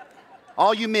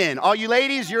 All you men, all you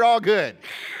ladies, you're all good.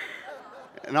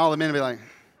 And all the men will be like,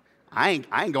 I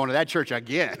ain't going to that church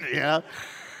again. You know?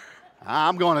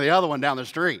 I'm going to the other one down the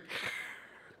street.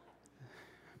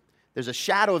 There's a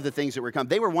shadow of the things that were coming.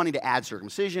 They were wanting to add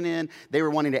circumcision in. They were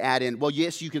wanting to add in, well,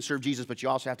 yes, you can serve Jesus, but you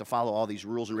also have to follow all these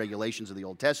rules and regulations of the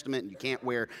Old Testament. And you can't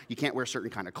wear certain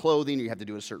kind of clothing. Or you have to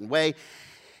do it a certain way.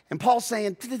 And Paul's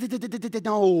saying,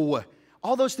 no.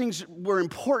 All those things were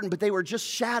important, but they were just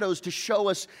shadows to show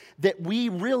us that we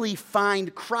really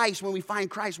find Christ. When we find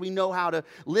Christ, we know how to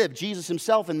live. Jesus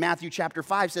himself in Matthew chapter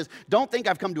 5 says, don't think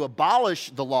I've come to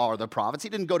abolish the law or the prophets. He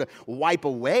didn't go to wipe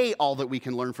away all that we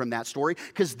can learn from that story,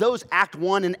 because those Act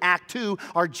 1 and Act 2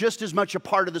 are just as much a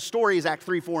part of the story as Act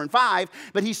 3, 4, and 5.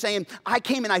 But he's saying, I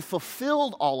came and I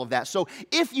fulfilled all of that. So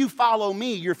if you follow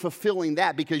me, you're fulfilling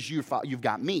that because you've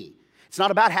got me. It's not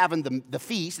about having the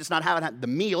feast. It's not having the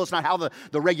meal. It's not how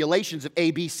the regulations of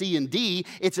A, B, C, and D.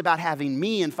 It's about having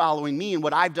me and following me and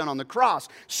what I've done on the cross.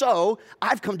 So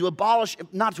I've come to abolish,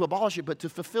 not to abolish it, but to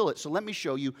fulfill it. So let me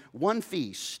show you one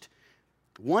feast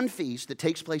that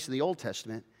takes place in the Old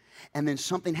Testament, and then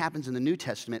something happens in the New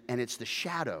Testament, and it's the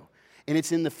shadow. And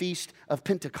it's in the Feast of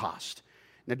Pentecost.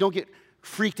 Now don't get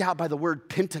freaked out by the word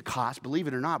Pentecost. Believe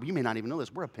it or not, but you may not even know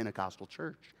this. We're a Pentecostal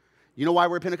church. You know why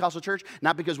we're a Pentecostal church?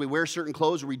 Not because we wear certain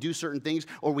clothes or we do certain things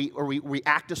or we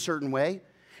act a certain way.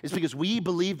 It's because we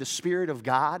believe the Spirit of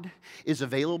God is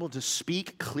available to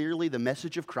speak clearly the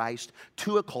message of Christ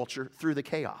to a culture through the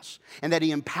chaos. And that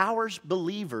He empowers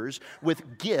believers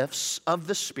with gifts of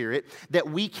the Spirit that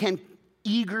we can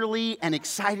eagerly and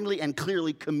excitingly and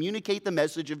clearly communicate the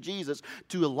message of Jesus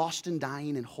to a lost and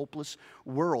dying and hopeless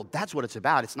world. That's what it's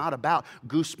about. It's not about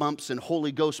goosebumps and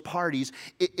Holy Ghost parties.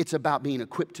 It's about being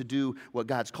equipped to do what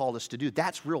God's called us to do.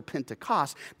 That's real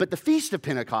Pentecost. But the Feast of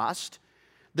Pentecost,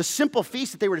 the simple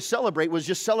feast that they were to celebrate, was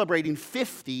just celebrating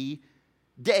 50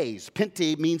 days.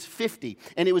 Pente means 50.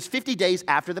 And it was 50 days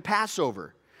after the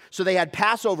Passover. So they had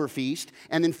Passover feast,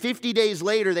 and then 50 days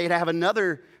later, they'd have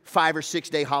another 5 or 6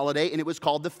 day holiday, and it was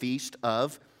called the Feast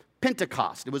of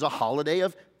Pentecost. It was a holiday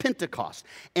of Pentecost.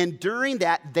 And during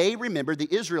that, they remembered,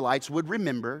 the Israelites would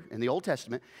remember, in the Old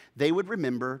Testament, they would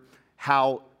remember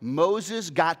how Moses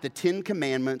got the 10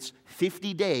 Commandments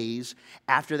 50 days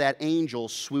after that angel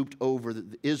swooped over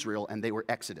Israel and they were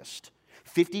exodused.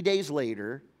 50 days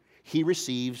later, he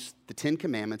receives the 10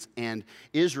 Commandments, and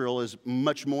Israel is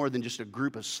much more than just a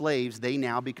group of slaves. They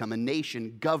now become a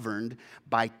nation governed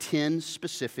by 10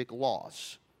 specific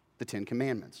laws, the 10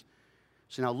 Commandments.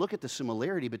 So now look at the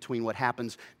similarity between what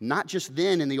happens not just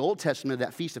then in the Old Testament,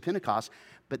 that Feast of Pentecost,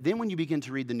 but then when you begin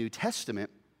to read the New Testament,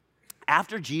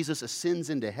 after Jesus ascends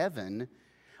into heaven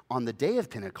on the day of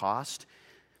Pentecost,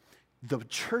 the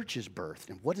church is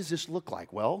birthed. And what does this look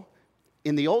like? Well,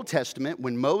 in the Old Testament,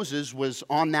 when Moses was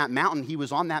on that mountain, he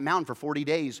was on that mountain for 40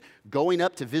 days, going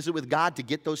up to visit with God to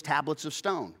get those tablets of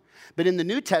stone. But in the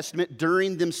New Testament,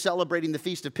 during them celebrating the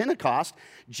Feast of Pentecost,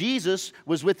 Jesus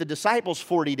was with the disciples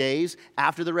 40 days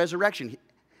after the resurrection.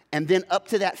 And then up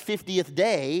to that 50th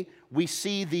day, we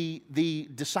see the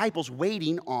disciples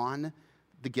waiting on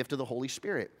the gift of the Holy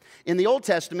Spirit. In the Old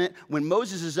Testament, when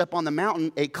Moses is up on the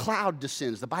mountain, a cloud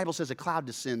descends. The Bible says a cloud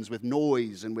descends with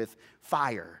noise and with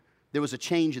fire. There was a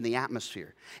change in the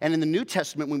atmosphere. And in the New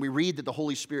Testament, when we read that the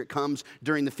Holy Spirit comes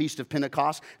during the Feast of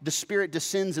Pentecost, the Spirit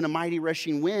descends in a mighty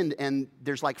rushing wind, and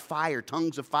there's like fire,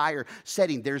 tongues of fire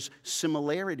setting. There's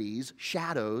similarities,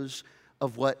 shadows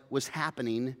of what was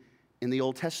happening in the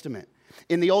Old Testament.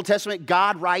 In the Old Testament,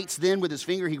 God writes then with His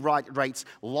finger, He writes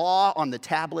law on the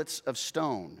tablets of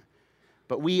stone.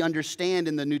 But we understand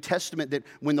in the New Testament that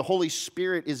when the Holy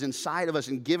Spirit is inside of us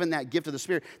and given that gift of the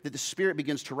Spirit, that the Spirit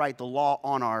begins to write the law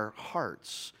on our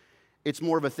hearts. It's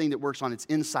more of a thing that works on its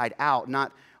inside out,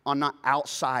 not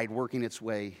outside working its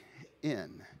way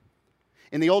in.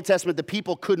 In the Old Testament, the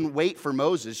people couldn't wait for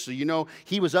Moses. So,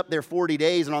 he was up there 40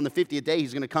 days, and on the 50th day,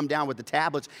 he's going to come down with the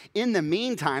tablets. In the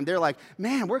meantime, they're like,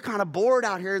 man, we're kind of bored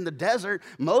out here in the desert.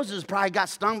 Moses probably got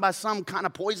stung by some kind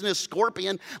of poisonous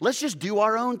scorpion. Let's just do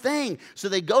our own thing. So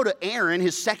they go to Aaron,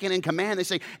 his second in command. They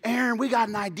say, Aaron, we got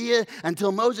an idea.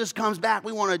 Until Moses comes back,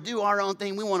 we want to do our own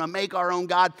thing. We want to make our own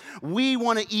God. We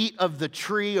want to eat of the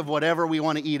tree of whatever we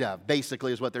want to eat of,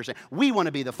 basically is what they're saying. We want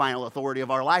to be the final authority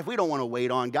of our life. We don't want to wait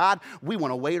on God. We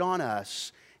want to wait on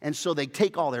us. And so they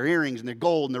take all their earrings and their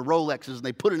gold and their Rolexes and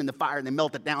they put it in the fire and they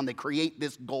melt it down. They create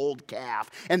this gold calf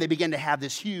and they begin to have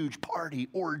this huge party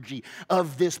orgy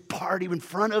of this party in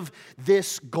front of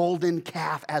this golden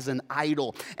calf as an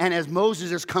idol. And as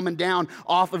Moses is coming down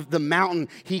off of the mountain,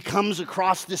 he comes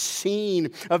across this scene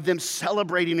of them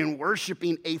celebrating and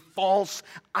worshiping a false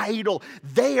idol.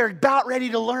 They are about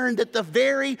ready to learn that the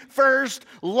very first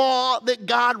law that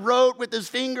God wrote with His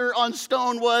finger on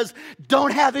stone was,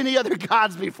 don't have any other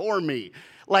gods before me.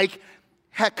 Like,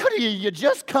 heck, could you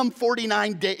just come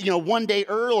 49 days, one day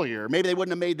earlier? Maybe they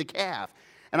wouldn't have made the calf.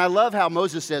 And I love how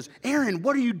Moses says, Aaron,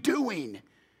 what are you doing? And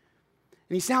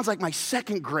he sounds like my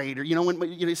second grader.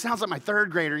 He sounds like my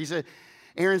third grader.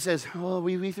 Aaron says, oh,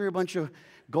 we threw a bunch of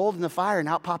gold in the fire and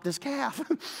out popped this calf.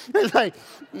 It's like,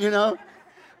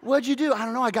 what'd you do? I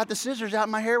don't know. I got the scissors out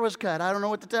and my hair was cut. I don't know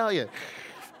what to tell you.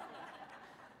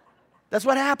 That's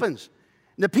what happens.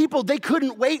 The people, they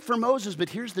couldn't wait for Moses, but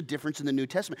here's the difference in the New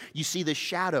Testament. You see the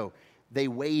shadow. They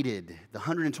waited. The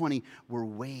 120 were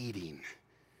waiting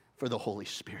for the Holy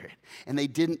Spirit. And they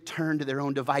didn't turn to their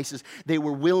own devices. They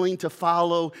were willing to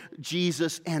follow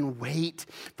Jesus and wait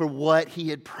for what He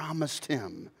had promised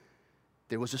him.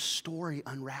 There was a story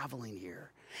unraveling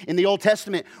here. In the Old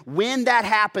Testament, when that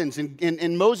happens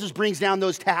and Moses brings down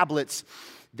those tablets,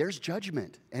 there's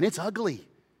judgment, and it's ugly.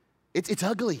 It's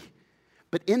ugly.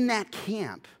 But in that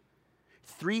camp,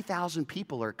 3,000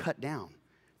 people are cut down.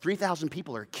 3,000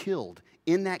 people are killed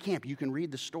in that camp. You can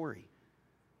read the story.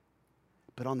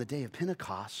 But on the day of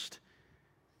Pentecost,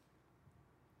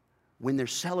 when they're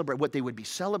celebrating, what they would be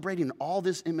celebrating, all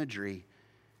this imagery,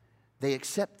 they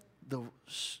accept the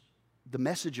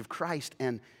message of Christ,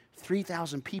 and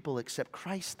 3,000 people accept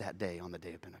Christ that day on the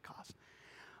day of Pentecost.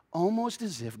 almost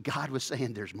as if God was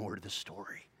saying there's more to the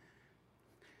story.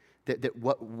 That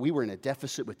what we were in a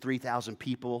deficit with 3,000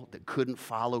 people that couldn't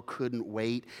follow, couldn't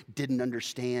wait, didn't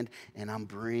understand, and I'm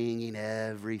bringing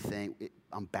everything.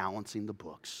 I'm balancing the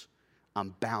books.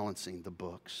 I'm balancing the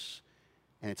books,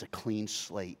 and it's a clean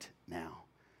slate now.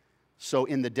 So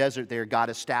in the desert there, God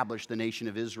established the nation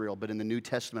of Israel, but in the New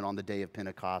Testament on the day of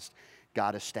Pentecost,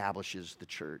 God establishes the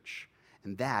church,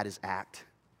 and that is Act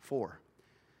 4.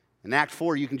 In Act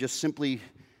 4, you can just simply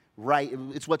write,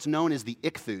 it's what's known as the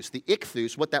ichthus. The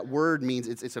ichthus, what that word means,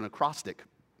 it's an acrostic.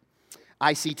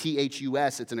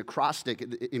 ICTHUS, it's an acrostic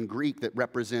in Greek that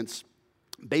represents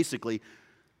basically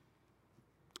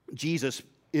Jesus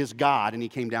is God and he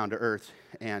came down to earth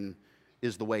and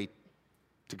is the way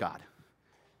to God.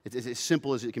 It's as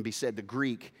simple as it can be said. The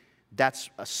Greek, that's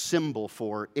a symbol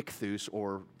for ichthus,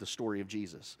 or the story of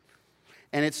Jesus.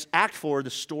 And it's Act 4, the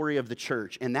story of the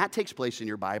church. And that takes place in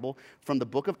your Bible from the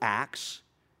book of Acts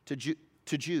to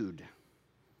Jude.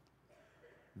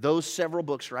 Those several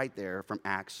books right there from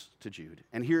Acts to Jude.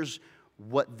 And here's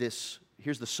the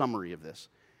summary of this.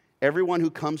 Everyone who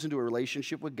comes into a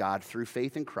relationship with God through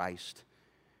faith in Christ,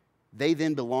 they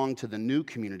then belong to the new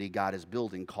community God is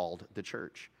building called the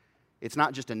church. It's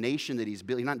not just a nation that he's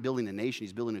building. He's not building a nation.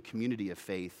 He's building a community of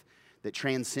faith that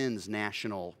transcends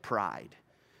national pride,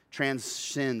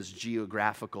 transcends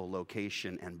geographical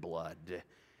location and blood.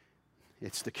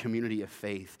 It's the community of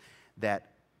faith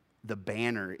that the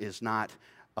banner is not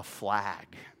a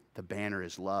flag. The banner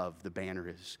is love. The banner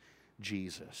is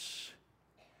Jesus.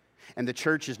 And the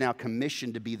church is now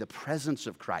commissioned to be the presence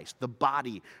of Christ, the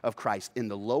body of Christ in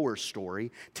the lower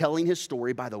story, telling his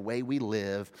story by the way we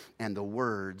live and the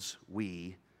words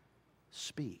we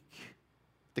speak.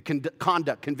 The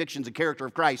conduct, convictions, and character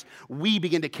of Christ, we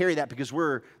begin to carry that because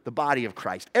we're the body of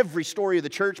Christ. Every story of the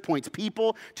church points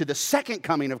people to the second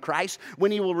coming of Christ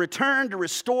when he will return to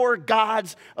restore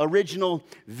God's original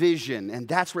vision. And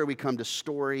that's where we come to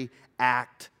story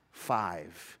Act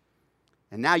 5.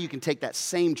 And now you can take that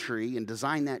same tree and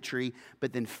design that tree,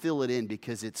 but then fill it in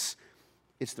because it's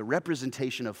the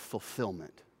representation of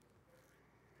fulfillment.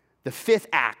 The fifth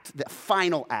act, the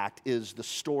final act, is the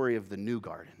story of the new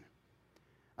garden.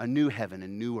 A new heaven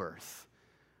and new earth,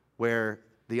 where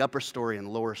the upper story and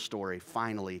lower story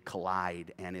finally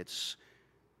collide, and it's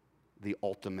the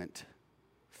ultimate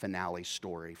finale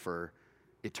story for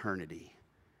eternity,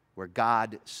 where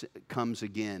God comes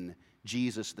again,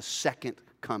 Jesus, the second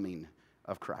coming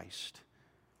of Christ.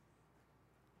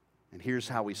 And here's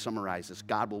how we summarize this.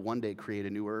 God will one day create a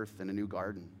new earth and a new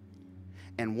garden,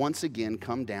 and once again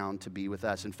come down to be with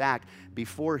us. In fact,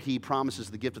 before he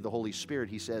promises the gift of the Holy Spirit,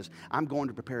 he says, I'm going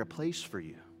to prepare a place for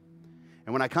you.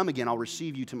 And when I come again, I'll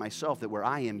receive you to myself, that where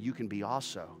I am, you can be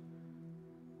also.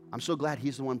 I'm so glad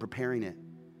he's the one preparing it.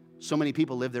 So many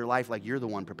people live their life like you're the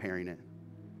one preparing it.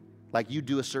 Like you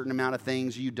do a certain amount of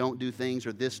things, you don't do things,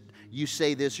 or this, you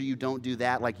say this or you don't do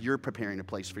that, like you're preparing a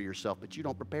place for yourself, but you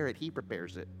don't prepare it, he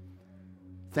prepares it.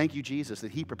 Thank you, Jesus,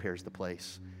 that he prepares the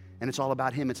place. And it's all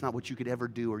about him. It's not what you could ever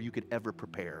do or you could ever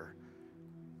prepare.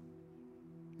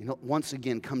 You know, once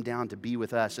again, come down to be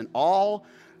with us. And all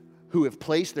who have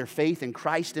placed their faith in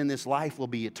Christ in this life will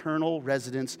be eternal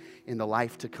residents in the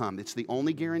life to come. It's the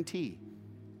only guarantee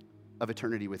of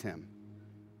eternity with him.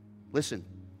 Listen,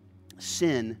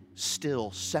 sin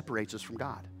still separates us from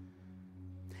God.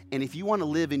 And if you want to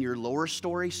live in your lower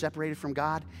story separated from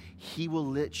God, he will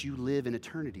let you live in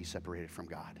eternity separated from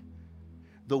God.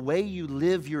 The way you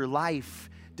live your life,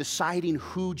 deciding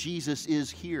who Jesus is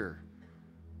here,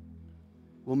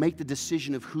 will make the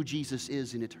decision of who Jesus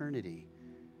is in eternity.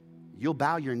 You'll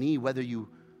bow your knee whether you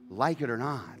like it or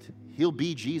not. He'll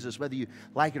be Jesus whether you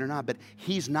like it or not, but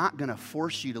he's not going to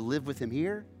force you to live with him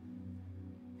here,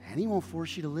 and he won't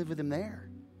force you to live with him there.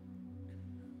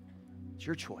 It's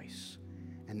your choice,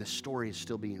 and the story is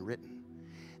still being written.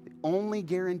 The only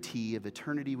guarantee of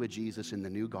eternity with Jesus in the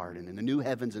new garden, in the new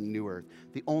heavens and new earth,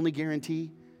 the only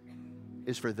guarantee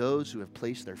is for those who have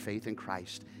placed their faith in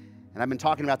Christ. And I've been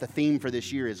talking about the theme for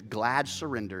this year is glad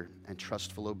surrender and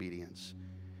trustful obedience.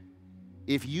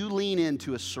 If you lean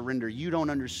into a surrender, you don't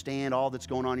understand all that's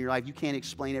going on in your life. You can't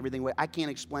explain everything. I can't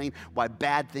explain why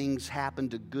bad things happen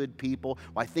to good people,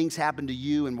 why things happen to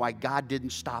you, and why God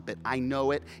didn't stop it. I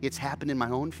know it. It's happened in my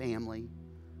own family.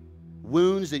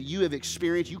 Wounds that you have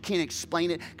experienced, you can't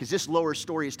explain it because this lower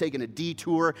story has taken a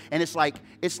detour, and it's like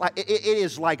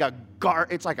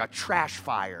a trash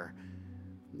fire.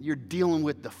 You're dealing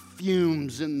with the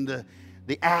fumes and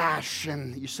the ash,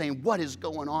 and you're saying, what is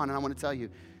going on? And I want to tell you,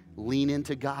 lean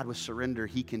into God with surrender.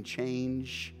 He can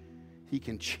change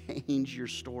your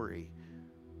story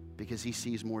because he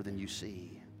sees more than you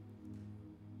see.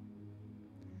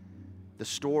 The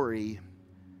story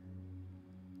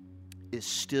is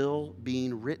still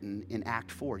being written in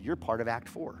Act 4. You're part of Act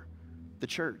 4, the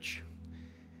church.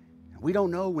 We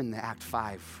don't know when the Act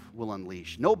 5 will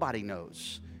unleash. Nobody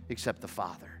knows except the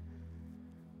Father.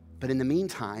 But in the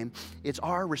meantime, it's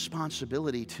our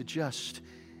responsibility to just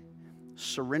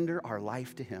surrender our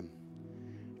life to Him,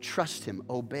 trust Him,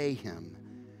 obey Him,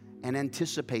 and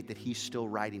anticipate that He's still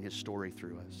writing His story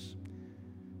through us.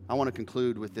 I want to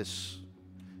conclude with this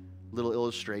little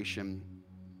illustration.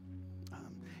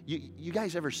 You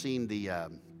guys ever seen the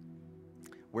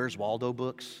Where's Waldo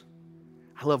books?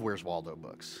 I love Where's Waldo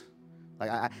books.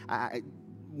 Like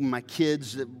my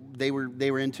kids, they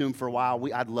were into them for a while.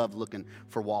 I'd love looking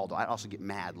for Waldo. I'd also get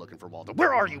mad looking for Waldo.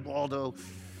 Where are you, Waldo?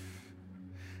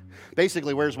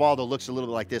 Basically, Where's Waldo looks a little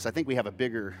bit like this. I think we have a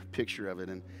bigger picture of it.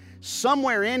 And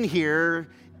somewhere in here,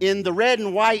 in the red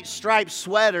and white striped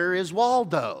sweater, is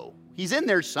Waldo. He's in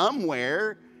there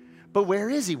somewhere. But where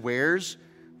is he? Where's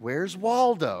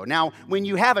Waldo? Now, when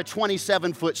you have a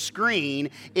 27-foot screen,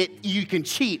 you can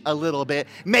cheat a little bit.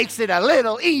 Makes it a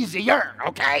little easier,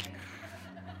 okay?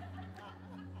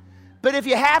 But if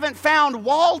you haven't found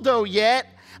Waldo yet,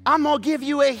 I'm going to give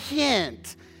you a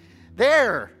hint.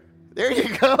 There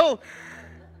you go.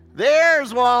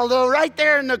 There's Waldo right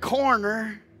there in the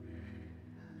corner.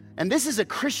 And this is a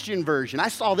Christian version. I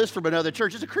saw this from another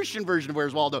church. It's a Christian version of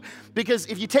Where's Waldo. Because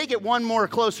if you take it one more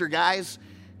closer, guys,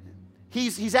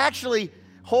 he's actually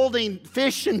holding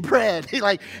fish and bread.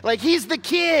 like he's the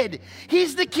kid.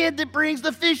 He's the kid that brings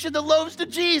the fish and the loaves to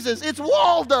Jesus. It's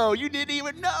Waldo. You didn't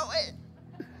even know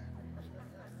it.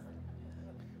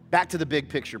 Back to the big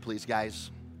picture, please,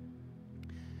 guys.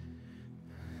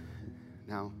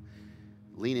 Now,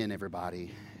 lean in,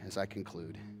 everybody, as I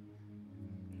conclude.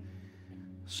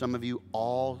 Some of you,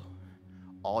 all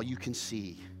you can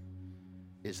see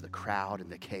is the crowd and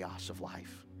the chaos of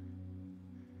life.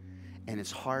 And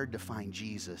it's hard to find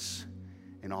Jesus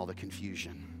in all the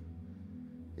confusion.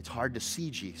 It's hard to see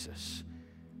Jesus,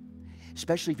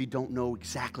 especially if you don't know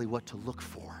exactly what to look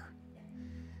for.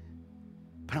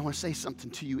 But I want to say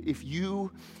something to you. If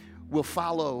you will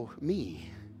follow me,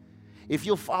 if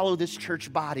you'll follow this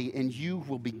church body and you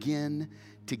will begin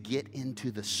to get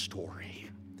into the story,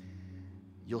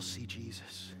 you'll see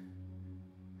Jesus.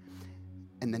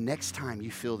 And the next time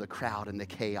you feel the crowd and the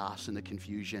chaos and the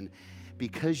confusion,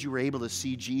 because you were able to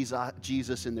see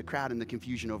Jesus in the crowd and the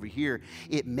confusion over here,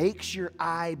 it makes your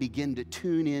eye begin to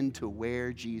tune in to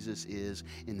where Jesus is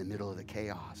in the middle of the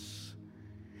chaos.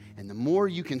 And the more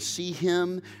you can see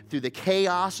Him through the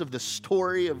chaos of the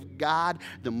story of God,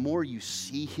 the more you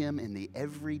see Him in the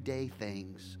everyday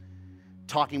things.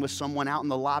 Talking with someone out in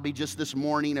the lobby just this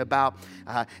morning about,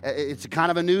 it's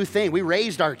kind of a new thing. We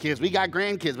raised our kids. We got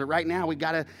grandkids, but right now we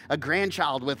got a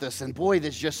grandchild with us. And boy,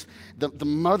 there's just the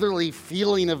motherly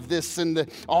feeling of this and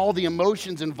all the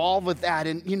emotions involved with that.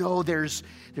 And, you know, there's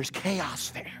chaos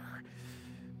there.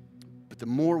 The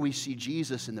more we see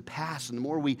Jesus in the past and the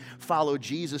more we follow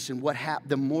Jesus and what happened,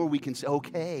 the more we can say,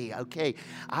 okay,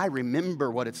 I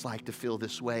remember what it's like to feel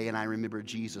this way, and I remember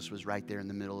Jesus was right there in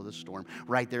the middle of the storm,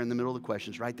 right there in the middle of the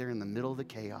questions, right there in the middle of the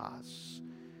chaos.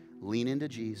 Lean into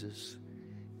Jesus.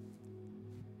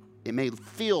 It may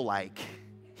feel like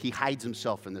He hides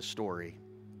Himself in the story,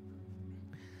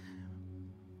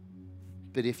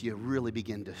 but if you really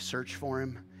begin to search for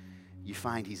Him, you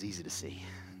find He's easy to see.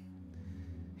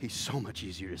 He's so much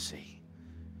easier to see.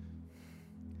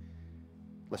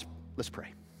 Let's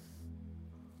pray.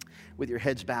 With your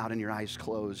heads bowed and your eyes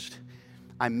closed,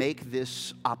 I make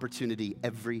this opportunity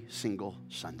every single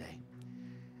Sunday.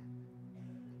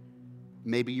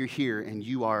 Maybe you're here and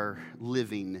you are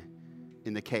living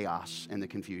in the chaos and the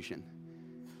confusion.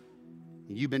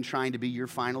 You've been trying to be your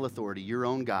final authority, your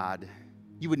own God.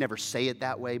 You would never say it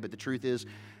that way, but the truth is,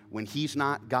 when He's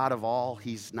not God of all,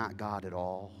 He's not God at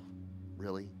all.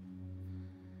 Really.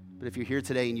 But if you're here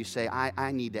today and you say,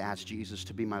 I need to ask Jesus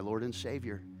to be my Lord and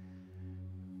Savior,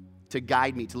 to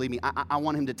guide me, to lead me. I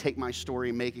want Him to take my story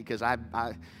and make it, because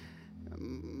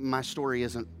my story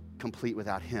isn't complete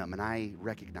without Him, and I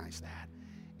recognize that.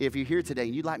 If you're here today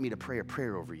and you'd like me to pray a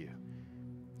prayer over you,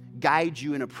 guide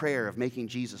you in a prayer of making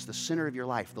Jesus the center of your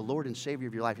life, the Lord and Savior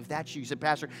of your life. If that's you said,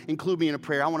 Pastor, include me in a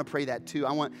prayer. I want to pray that too.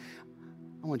 I want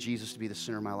Jesus to be the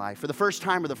center of my life. For the first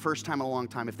time or the first time in a long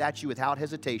time, if that's you, without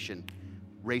hesitation,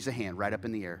 raise a hand right up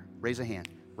in the air. Raise a hand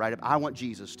right up. I want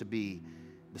Jesus to be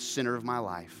the center of my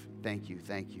life. Thank you,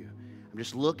 thank you. I'm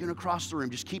just looking across the room.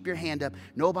 Just keep your hand up.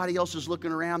 Nobody else is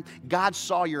looking around. God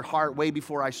saw your heart way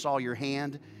before I saw your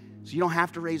hand. So you don't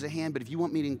have to raise a hand, but if you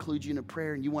want me to include you in a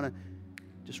prayer and you want to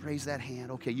just raise that hand,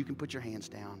 okay, you can put your hands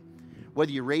down.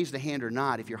 Whether you raise the hand or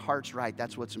not, if your heart's right,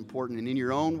 that's what's important. And in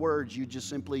your own words, you just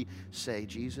simply say,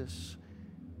 Jesus,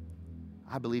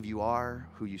 I believe you are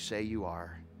who you say you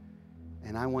are,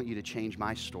 and I want you to change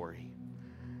my story.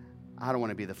 I don't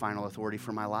want to be the final authority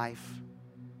for my life.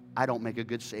 I don't make a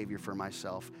good Savior for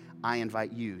myself. I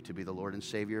invite you to be the Lord and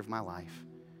Savior of my life.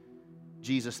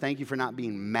 Jesus, thank you for not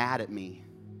being mad at me,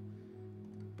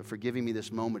 but for giving me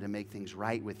this moment to make things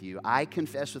right with you. I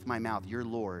confess with my mouth, you're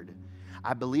Lord.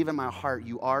 I believe in my heart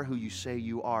you are who you say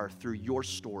you are through your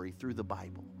story, through the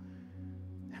Bible.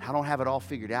 And I don't have it all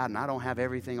figured out, and I don't have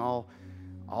everything all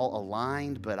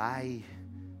aligned, but I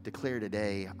declare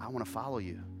today, I want to follow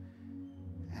you.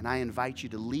 And I invite you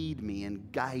to lead me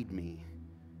and guide me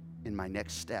in my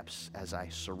next steps as I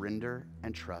surrender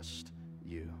and trust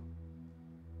you.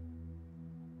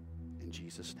 In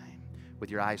Jesus' name. With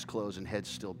your eyes closed and heads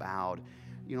still bowed,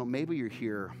 maybe you're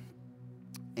here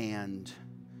and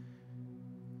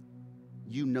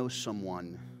you know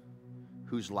someone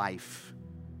whose life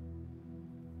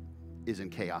is in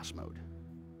chaos mode.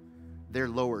 Their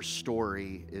lower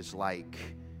story is like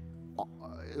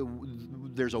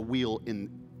there's a wheel in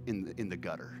the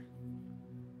gutter.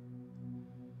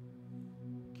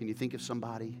 Can you think of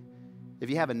somebody? If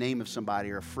you have a name of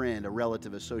somebody or a friend, a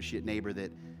relative, associate, neighbor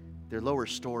that their lower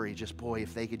story, just boy,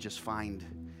 if they could just find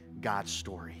God's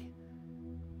story.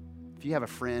 If you have a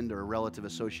friend or a relative,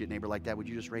 associate, neighbor like that, would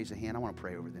you just raise a hand? I want to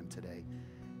pray over them today.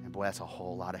 And boy, that's a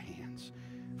whole lot of hands.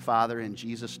 Father, in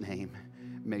Jesus' name,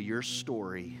 may your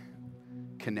story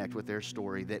connect with their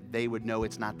story, that they would know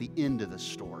it's not the end of the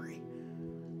story,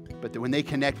 but that when they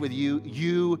connect with you,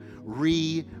 you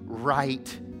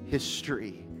rewrite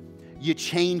history. You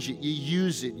change it, you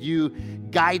use it, you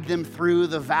guide them through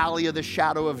the valley of the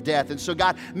shadow of death. And so,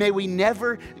 God, may we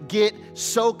never get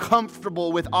so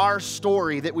comfortable with our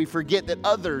story that we forget that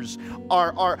others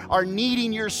are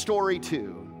needing your story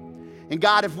too. And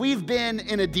God, if we've been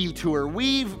in a detour,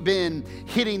 we've been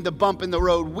hitting the bump in the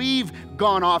road, we've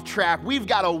gone off track, we've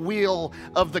got a wheel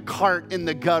of the cart in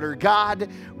the gutter, God,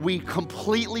 we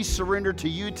completely surrender to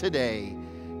you today.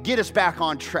 Get us back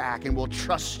on track, and we'll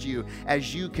trust you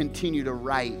as you continue to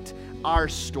write our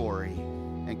story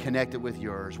and connect it with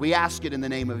yours. We ask it in the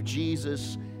name of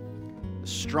Jesus, the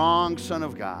strong Son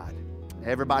of God.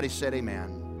 Everybody said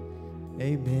amen.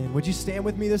 Amen. Would you stand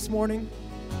with me this morning?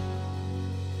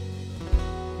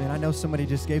 Man, I know somebody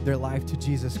just gave their life to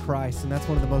Jesus Christ, and that's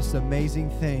one of the most amazing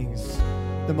things,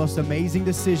 the most amazing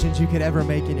decisions you could ever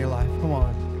make in your life. Come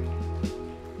on.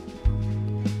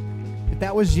 If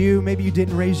that was you, maybe you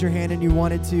didn't raise your hand and you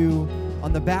wanted to,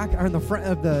 on the back or in the front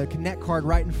of the Connect card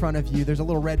right in front of you, there's a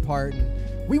little red part.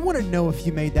 We want to know if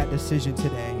you made that decision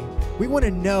today. We want to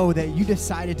know that you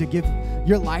decided to give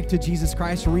your life to Jesus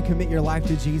Christ or recommit your life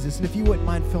to Jesus. And if you wouldn't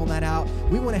mind filling that out,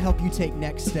 we want to help you take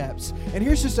next steps. And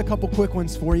here's just a couple quick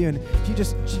ones for you. And if you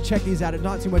just check these out, it's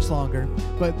not too much longer.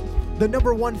 But the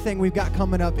number one thing we've got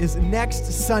coming up is next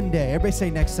Sunday. Everybody say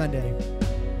next Sunday.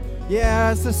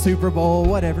 Yeah, it's the Super Bowl,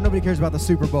 whatever. Nobody cares about the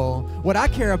Super Bowl. What I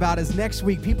care about is next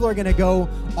week, people are going to go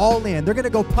all in. They're going to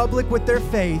go public with their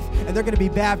faith, and they're going to be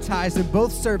baptized in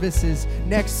both services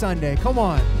next Sunday. Come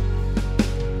on.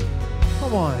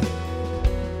 Come on.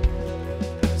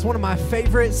 It's one of my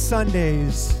favorite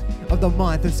Sundays of the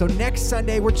month. And so next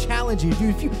Sunday, we're challenging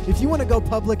you. Dude, if you want to go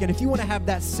public and if you want to have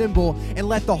that symbol and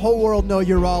let the whole world know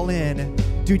you're all in,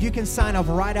 dude, you can sign up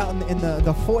right out in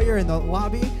the foyer, in the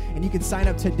lobby, and you can sign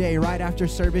up today right after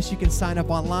service. You can sign up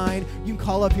online. You can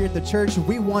call up here at the church.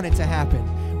 We want it to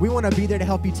happen. We want to be there to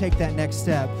help you take that next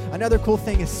step. Another cool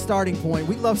thing is Starting Point.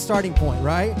 We love Starting Point,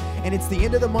 right? And it's the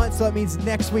end of the month, so that means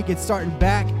next week it's starting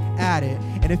back at it.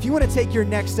 And if you want to take your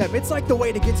next step, it's like the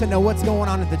way to get to know what's going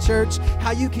on at the church,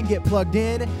 how you can get plugged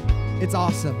in. It's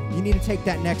awesome. You need to take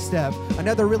that next step.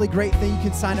 Another really great thing you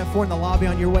can sign up for in the lobby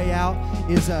on your way out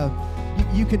is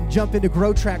you can jump into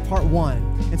Grow Track Part 1.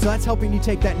 And so that's helping you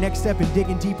take that next step and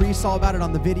digging deeper. You saw about it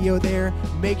on the video there.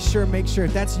 Make sure,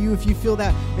 if that's you, if you feel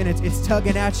that and it's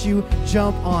tugging at you,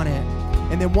 jump on it.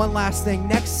 And then one last thing,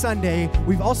 next Sunday,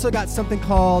 we've also got something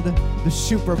called the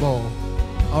Super Bowl.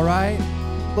 All right?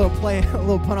 A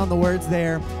little pun on the words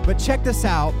there. But check this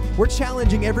out. We're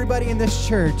challenging everybody in this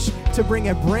church to bring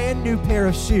a brand new pair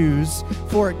of shoes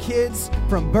for kids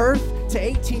from birth to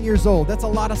 18 years old. That's a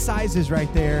lot of sizes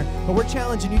right there. But we're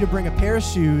challenging you to bring a pair of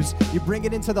shoes. You bring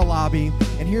it into the lobby.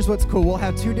 And here's what's cool. We'll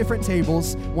have 2 different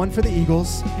tables, one for the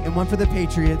Eagles and one for the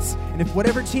Patriots. And if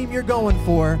whatever team you're going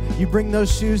for, you bring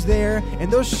those shoes there, and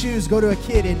those shoes go to a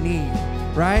kid in need.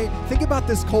 Right? Think about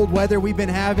this cold weather we've been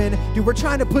having. Dude, we're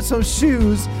trying to put some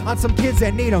shoes on some kids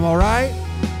that need them, all right?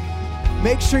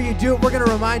 Make sure you do it. We're going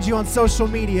to remind you on social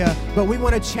media, but we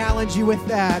want to challenge you with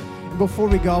that. before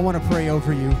we go, I want to pray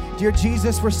over you. Dear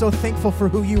Jesus, we're so thankful for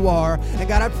who you are. And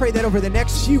God, I pray that over the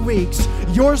next few weeks,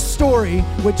 your story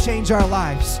would change our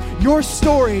lives. Your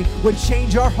story would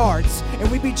change our hearts. And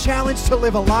we'd be challenged to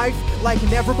live a life like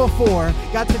never before.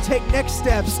 God, to take next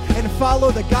steps and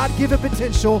follow the God-given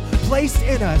potential placed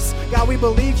in us. God, we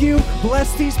believe you.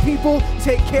 Bless these people.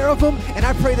 Take care of them. And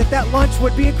I pray that that lunch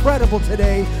would be incredible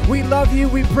today. We love you.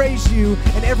 We praise you.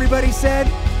 And everybody said,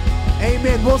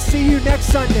 amen. We'll see you next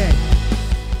Sunday.